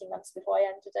another 18 months before I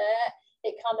ended it.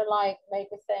 It kind of like made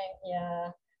me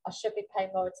think, I should be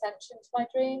paying more attention to my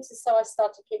dreams. And so I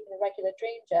started keeping a regular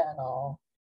dream journal.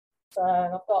 So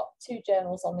I've got 2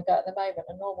 journals on the go at the moment,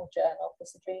 a normal journal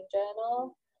plus a dream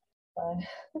journal. So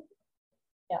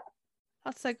yeah.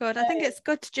 That's so good. I think it's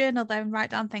good to journal though and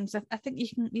write down things. I think you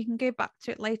can go back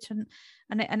to it later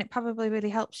and it probably really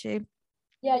helps you.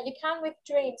 Yeah, you can with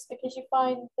dreams, because you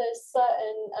find there's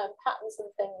certain patterns and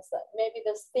things that maybe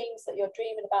there's things that you're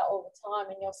dreaming about all the time,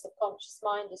 and your subconscious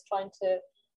mind is trying to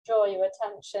draw your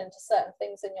attention to certain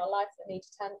things in your life that need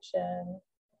attention.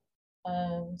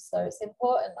 So it's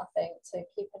important, I think, to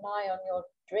keep an eye on your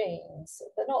dreams.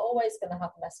 They're not always going to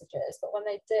have messages, but when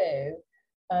they do,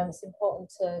 it's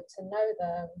important to know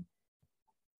them.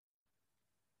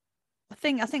 I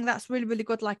think that's really, really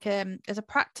good, like as a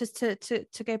practice to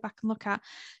go back and look at.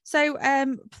 So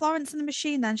Florence and the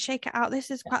Machine, then Shake It Out.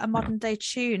 This is quite a modern day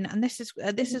tune, and this is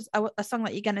a song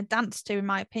that you're going to dance to, in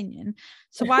my opinion.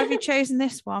 So why have you chosen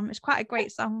this one? It's quite a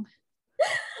great song.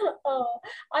 Oh,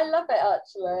 I love it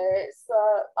actually. It's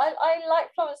I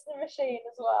like Florence and the Machine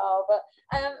as well, but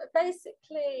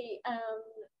basically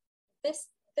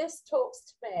this talks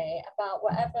to me about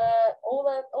whatever all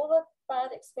the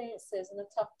bad experiences and the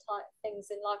tough type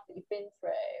things in life that you've been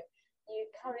through, you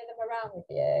carry them around with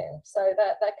you, so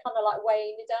that they're kind of like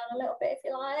weighing you down a little bit, if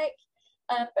you like.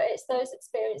 But it's those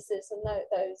experiences and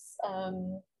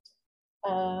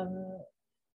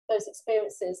those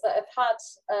experiences that have had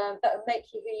that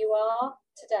make you who you are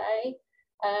today.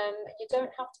 You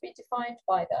don't have to be defined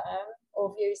by them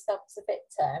or view yourself as a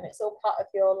victim. It's all part of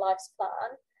your life's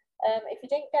plan. If you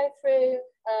didn't go through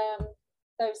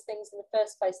those things in the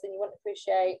first place, then you wouldn't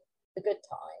appreciate the good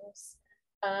times,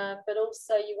 but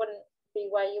also you wouldn't be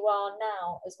where you are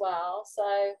now as well.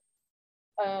 So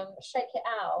Shake It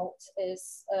Out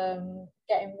is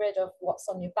getting rid of what's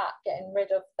on your back, getting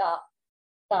rid of that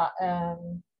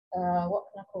what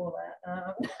can I call it?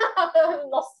 I've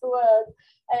lost the word.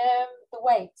 The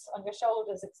weight on your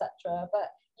shoulders, etc.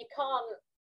 But you can't,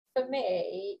 for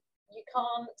me, you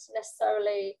can't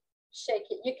necessarily shake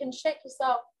it. You can shake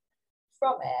yourself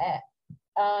from it,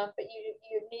 but you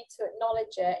need to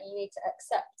acknowledge it, and you need to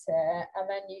accept it, and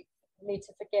then you need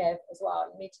to forgive as well.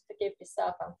 You need to forgive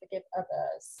yourself and forgive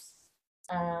others.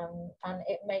 And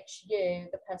it makes you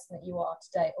the person that you are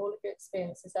today. All of your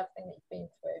experiences, everything that you've been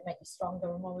through, make you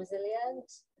stronger and more resilient.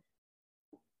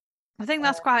 I think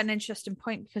that's quite an interesting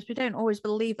point, because we don't always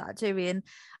believe that, do we? And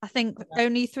I think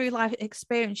only through life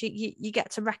experience you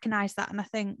get to recognize that. And I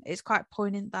think it's quite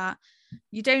poignant that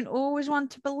you don't always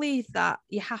want to believe that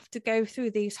you have to go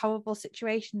through these horrible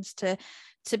situations to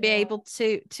be able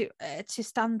to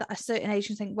stand at a certain age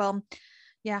and think, well,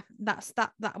 yeah, that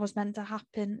was meant to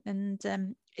happen, and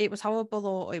it was horrible,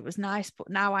 or it was nice, but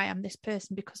now I am this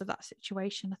person because of that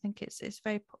situation. I think it's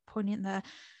very poignant there.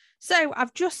 So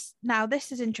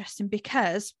this is interesting,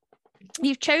 because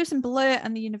you've chosen Blur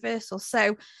and the Universal.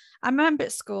 So I remember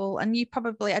at school, and you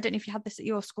probably, I don't know if you had this at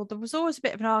your school, there was always a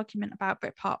bit of an argument about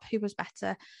Britpop, who was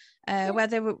better,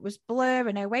 whether it was Blur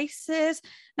and Oasis.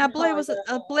 Now Blur was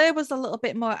a little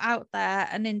bit more out there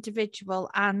and individual,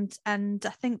 and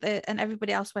I think that, and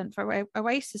everybody else went for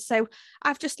Oasis. So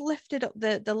I've just lifted up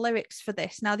the lyrics for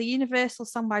this. Now the Universal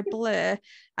song by Blur,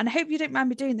 and I hope you don't mind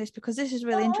me doing this, because this is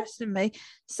really interesting to me.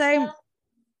 So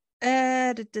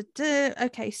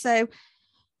okay, so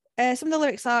some of the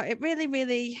lyrics are, it really,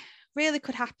 really, really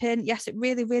could happen. Yes, it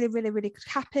really, really, really, really could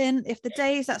happen. If the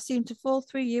days that seem to fall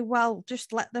through you, well,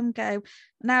 just let them go.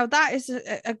 Now that is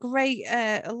a great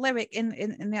lyric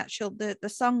in the actual the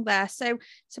song there. So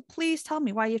please tell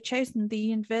me why you've chosen the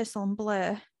Universal and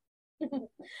Blur.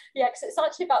 Yeah, because it's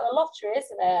actually about the lottery,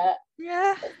 isn't it?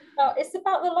 Yeah. It's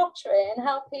about the lottery and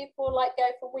how people like go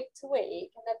from week to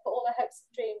week, and they put all their hopes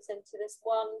and dreams into this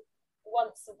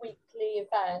once a weekly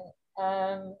event.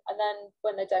 And then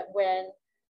when they don't win,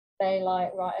 they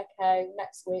like, right, okay,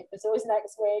 next week. There's always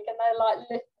next week, and they're like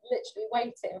literally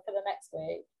waiting for the next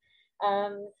week.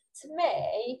 To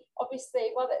me, obviously,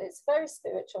 well, it's a very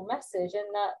spiritual message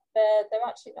in that they're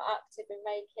actually not active in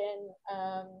making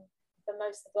the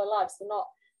most of their lives. They're not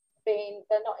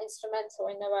instrumental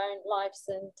in their own lives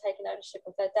and taking ownership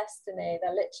of their destiny.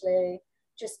 They're literally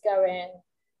just going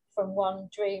from one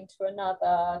dream to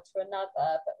another,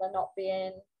 but they're not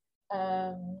being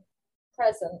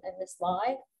present in this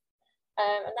life,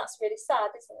 and that's really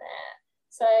sad, isn't it?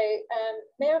 So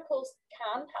miracles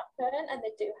can happen, and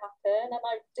they do happen, and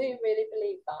I do really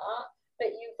believe that.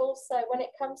 But you've also, when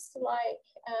it comes to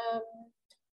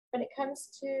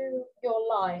your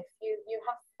life, you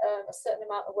have a certain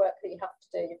amount of work that you have to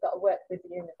do. You've got to work with the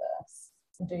universe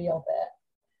and do your bit.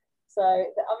 So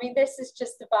I mean, this is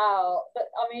just about, but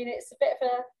I mean, it's a bit of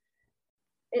a,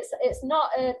 it's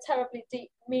not a terribly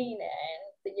deep meaning,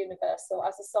 the Universal,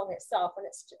 as a song itself, and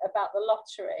it's about the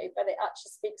lottery, but it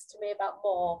actually speaks to me about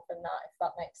more than that, if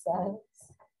that makes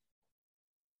sense.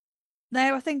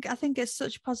 No, I think it's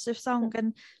such a positive song,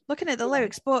 and looking at the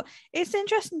lyrics, but it's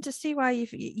interesting to see why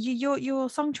your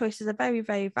song choices are very,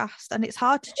 very vast, and it's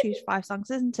hard to choose 5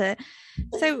 songs, isn't it?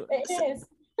 So it is.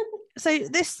 So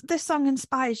this song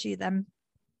inspires you then?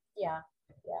 Yeah.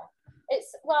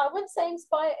 It's, well, I wouldn't say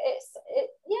inspire. It's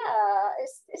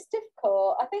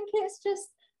difficult. I think it's just,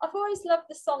 I've always loved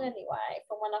the song anyway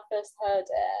from when I first heard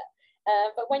it.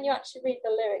 But when you actually read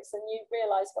the lyrics and you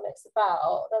realise what it's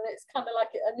about, then it's kind of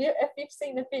like, and if you've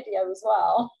seen the video as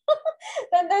well,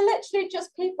 then they're literally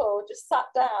just people just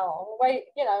sat down, wait,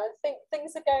 you know, and think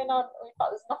things are going on. In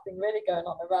fact, there's nothing really going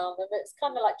on around them. It's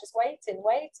kind of like just waiting.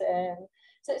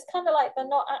 So it's kind of like they're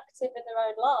not active in their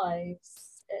own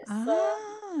lives.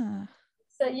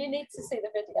 So you need to see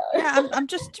the video. Yeah, I'm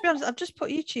just, to be honest, I've just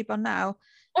put YouTube on now.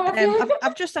 I'm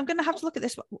going to have to look at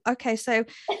this. Okay, so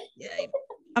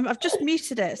I've just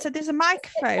muted it. So there's a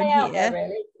microphone here. There,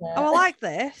 really, I like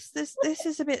this. This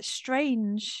is a bit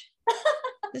strange.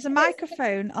 There's a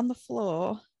microphone on the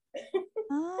floor.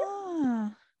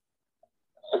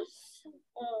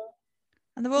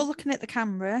 And they're all looking at the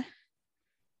camera.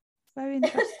 Very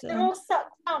interesting. They're all sat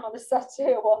down on the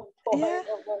settee at one point. Yeah.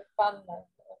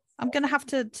 I'm going to have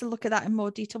to look at that in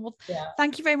more detail. Well,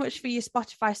 thank you very much for your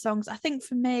Spotify songs. I think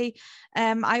for me,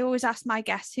 I always ask my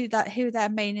guests who their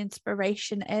main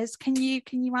inspiration is. Can you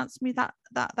answer me that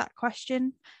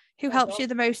question? Who helps you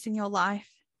the most in your life?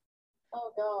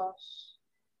 Oh gosh,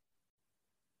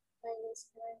 main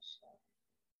inspiration.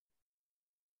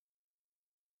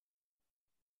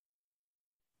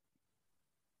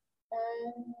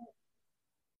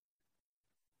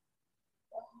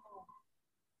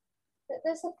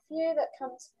 There's a few that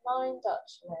come to mind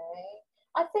actually.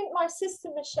 I think my sister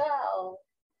Michelle.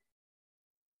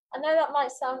 I know that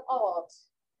might sound odd,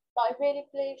 but I really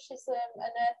believe she's an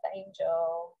earth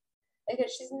angel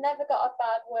because she's never got a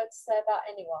bad word to say about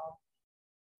anyone.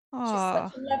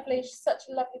 She's such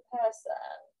a lovely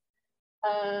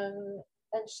person.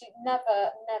 And she never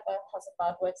has a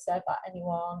bad word to say about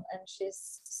anyone, and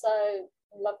she's so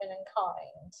loving and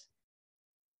kind.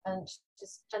 And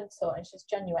she's gentle and she's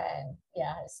genuine.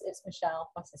 Yeah, it's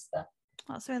Michelle, my sister.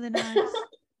 That's really nice.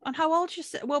 And how old is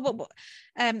she? Well,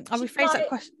 I'll rephrase that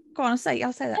question. Go on, I'll say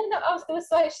that. No, I was going to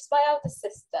say she's my elder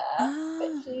sister,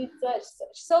 but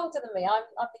she's older than me. I'm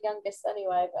the youngest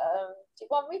anyway. But do you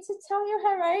want me to tell you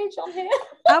her age on here?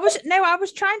 I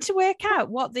was trying to work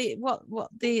out what the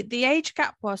age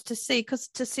gap was to see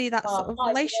that sort of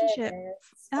relationship.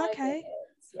 Okay.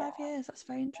 5 years. That's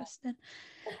very interesting.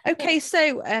 Okay,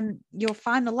 so your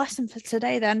final lesson for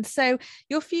today then. So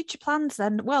your future plans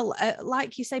then, well,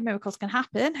 like you say, miracles can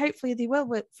happen. Hopefully they will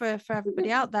for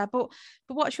everybody out there. But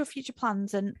what's your future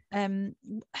plans? And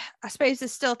I suppose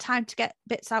there's still time to get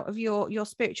bits out of your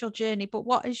spiritual journey. But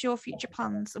what is your future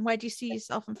plans, and where do you see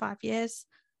yourself in 5 years?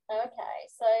 Okay,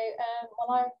 so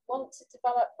I want to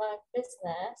develop my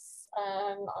business.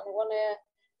 I want to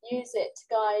use it to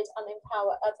guide and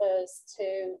empower others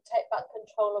to take back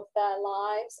control of their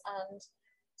lives and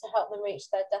to help them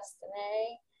reach their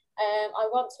destiny. I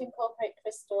want to incorporate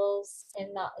crystals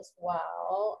in that as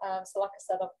well. So like I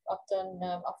said, I've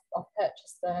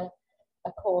purchased a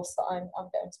course that I'm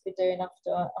going to be doing after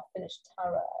I finish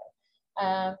tarot.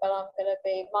 But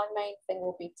my main thing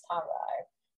will be tarot.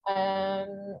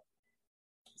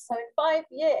 So 5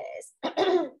 years,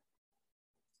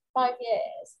 5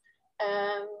 years,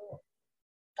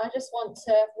 I just want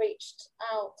to have reached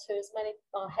out to as many.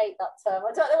 I hate that term. I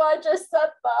don't know why I just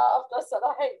said that. After I said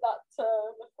I hate that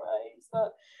term, the phrase,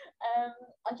 but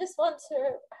I just want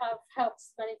to have helped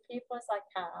as many people as I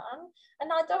can.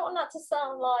 And I don't want that to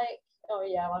sound like, oh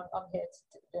yeah, I'm here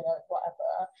to do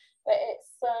whatever. But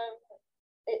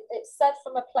it's said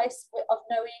from a place of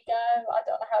no ego. I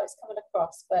don't know how it's coming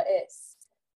across, but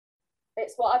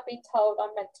it's what I've been told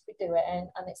I'm meant to be doing,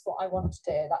 and it's what I want to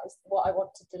do. That is what I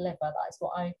want to deliver. That is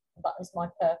my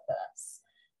purpose.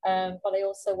 But I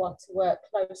also want to work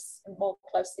more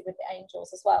closely with the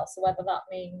angels as well. So whether that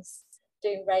means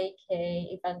doing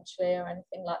Reiki eventually or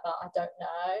anything like that, I don't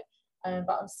know.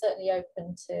 But I'm certainly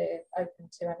open to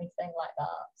anything like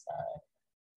that. So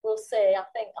we'll see. I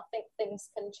think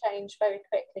things can change very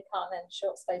quickly, can't they, in a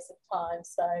short space of time.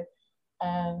 So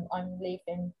I'm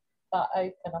leaving that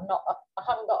open. I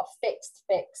haven't got a fixed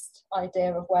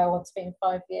idea of where I want to be in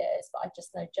 5 years, but I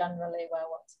just know generally where I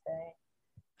want to be.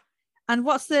 And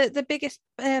what's the biggest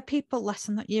people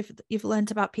lesson that you've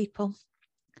learned about people?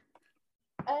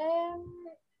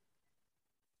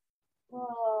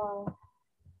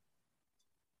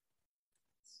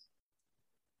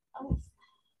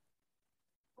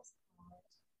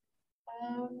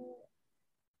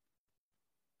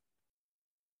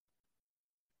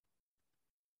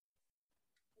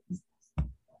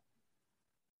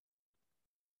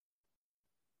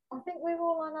 I think we're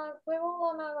all on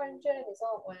our own journeys,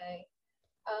 aren't we?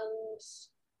 And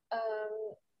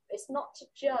it's not to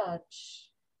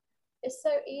judge. It's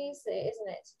so easy, isn't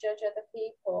it, to judge other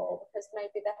people because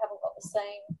maybe they haven't got the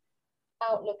same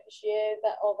outlook as you,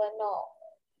 or they're not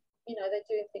they're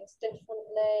doing things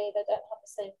differently. They don't have the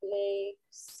same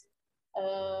beliefs.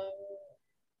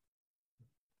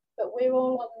 But we're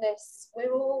all on this.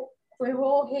 We're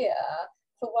all here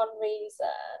for one reason,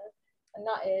 and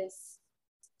that is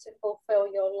to fulfill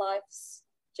your life's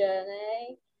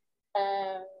journey.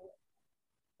 I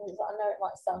know it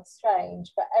might sound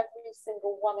strange, but every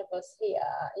single one of us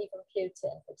here, even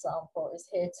Putin, for example, is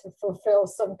here to fulfill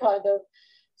some kind of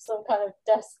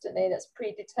destiny that's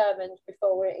predetermined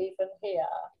before we're even here.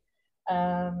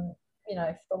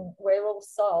 We're all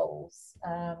souls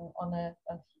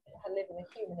living a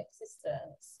human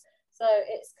existence. So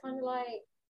it's kind of like,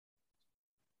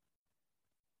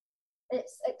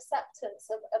 it's acceptance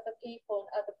of other people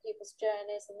and other people's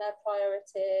journeys and their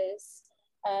priorities.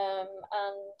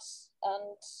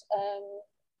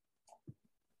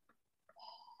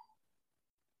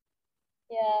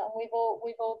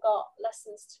 We've all got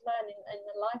lessons to learn in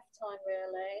a lifetime,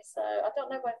 really. So I don't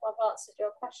know if I've answered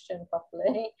your question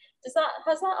properly. Has that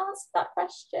answered that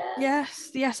question?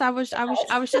 Yes. I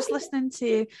was just listening to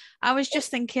you. I was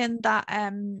just thinking that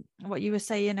what you were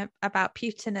saying about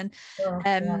Putin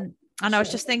and I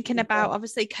was just thinking about,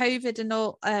 obviously, COVID and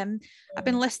all. I've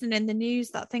been listening in the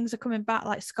news that things are coming back,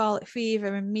 like scarlet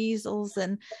fever and measles.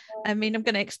 And I mean, I'm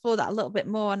going to explore that a little bit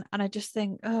more. And I just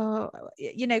think,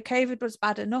 COVID was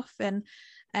bad enough. And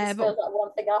but like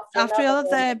one thing after all of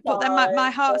but then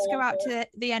my hearts go out to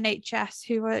the NHS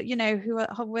who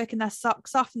are working their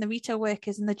socks off, and the retail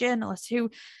workers and the journalists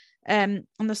who, and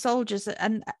the soldiers,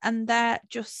 and they're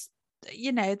just,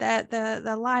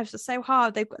 their lives are so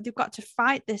hard. They've got to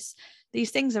fight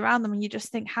these things around them, and you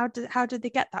just think, how did they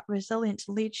get that resilient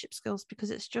leadership skills?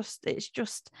 Because it's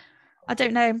just I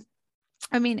don't know.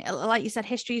 I mean, like you said,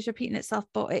 history is repeating itself,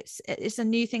 but it's a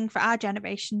new thing for our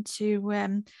generation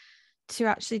to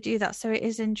actually do that. So it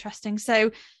is interesting. So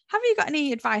have you got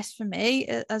any advice for me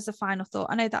as a final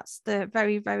thought? I know that's the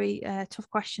very, very tough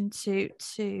question to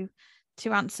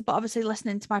answer, but obviously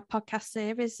listening to my podcast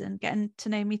series and getting to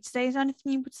know me today, is there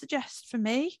anything you would suggest for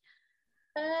me?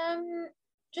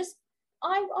 Just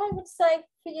I would say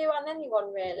for you and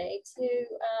anyone really to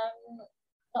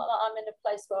not that I'm in a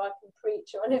place where I can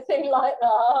preach or anything like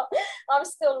that. I'm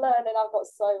still learning. I've got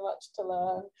so much to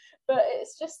learn, but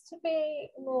it's just to be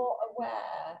more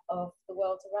aware of the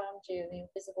world around you, the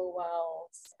invisible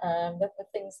worlds, the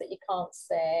things that you can't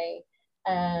see,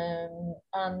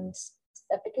 and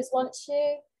because once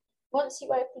you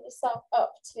open yourself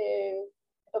up to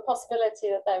the possibility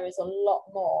that there is a lot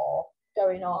more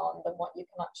going on than what you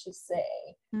can actually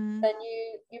see, then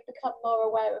you become more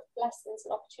aware of blessings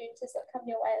and opportunities that come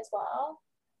your way as well.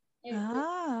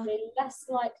 You'll be less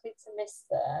likely to miss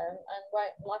them, and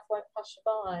life won't pass you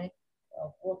by.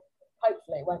 Well,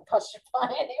 hopefully it won't pass you by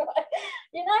anyway.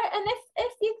 And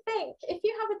if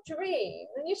you have a dream,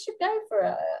 then you should go for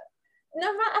it.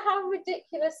 No matter how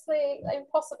ridiculously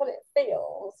impossible it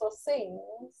feels or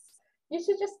seems, you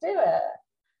should just do it.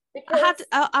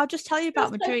 I'll just tell you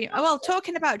about my dream. Well,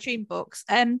 talking about dream books,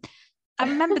 I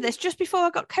remember this just before I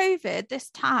got COVID. This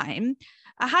time,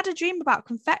 I had a dream about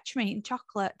confectionery and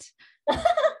chocolate.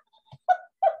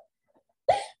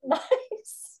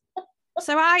 Nice.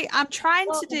 So I'm trying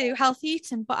to do healthy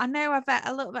eating, but I know I've got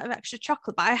a little bit of extra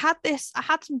chocolate. But I had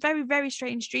some very, very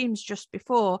strange dreams just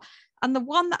before. And the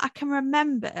one that I can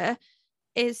remember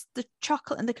is the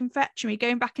chocolate and the confectionery,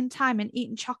 going back in time and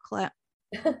eating chocolate.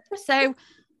 So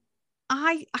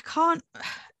I can't,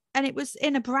 and it was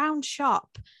in a brown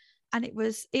shop, and it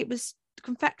was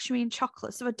confectionery and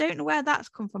chocolate. So I don't know where that's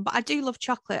come from, but I do love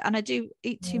chocolate and I do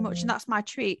eat too much, and that's my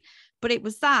treat. But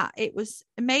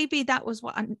maybe that was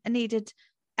what I needed,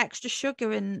 extra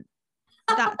sugar and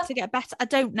that to get better. I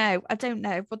don't know,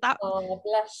 but that,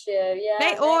 bless you.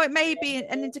 Yeah, or it may be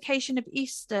an indication of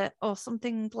Easter or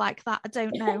something like that. I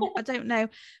don't know, but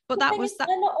that was that.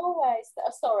 They're not always,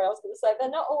 sorry, I was going to say, they're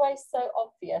not always so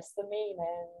obvious, the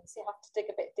meanings. You have to dig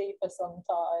a bit deeper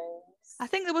sometimes. I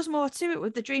think there was more to it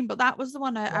with the dream, but that was the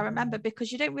one I remember,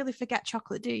 because you don't really forget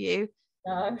chocolate, do you?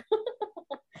 No.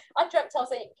 I dreamt I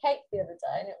was eating cake the other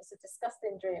day, and it was a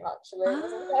disgusting dream, actually. It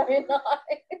wasn't very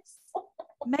nice.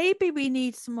 Maybe we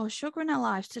need some more sugar in our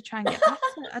lives to try and get better.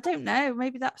 I don't know.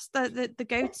 Maybe that's the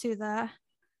go-to there.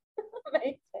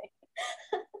 Maybe.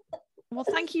 Well,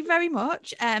 thank you very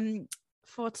much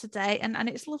for today. And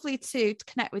it's lovely to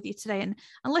connect with you today and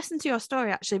listen to your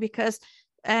story, actually, because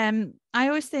I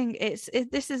always think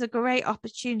this is a great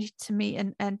opportunity to meet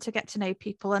and to get to know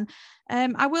people. And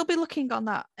I will be looking on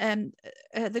that.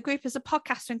 The group is a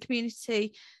podcast and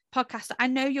community podcast. I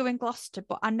know you're in Gloucester,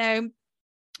 but I know,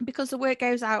 because the work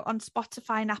goes out on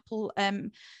Spotify and Apple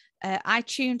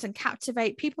iTunes and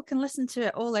Captivate. People can listen to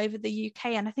it all over the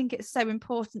UK, and I think it's so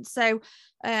important. So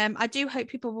I do hope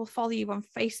people will follow you on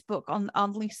Facebook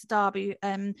on Lisa Darby,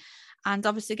 and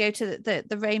obviously go to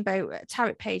the Rainbow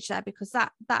Tarot page there, because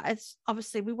that is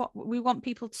obviously we want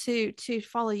people to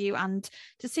follow you and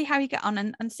to see how you get on,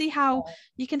 and see how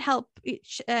you can help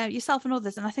yourself and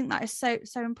others. And I think that is so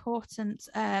important.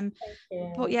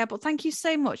 But thank you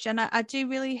so much, and I do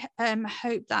really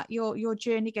hope that your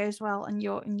journey goes well and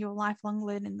your lifelong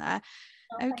learning there.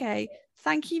 Okay,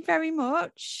 thank you very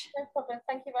much. No problem.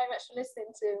 Thank you very much for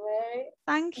listening to me.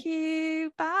 Thank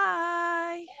you.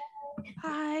 Bye.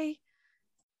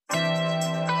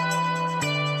 Bye.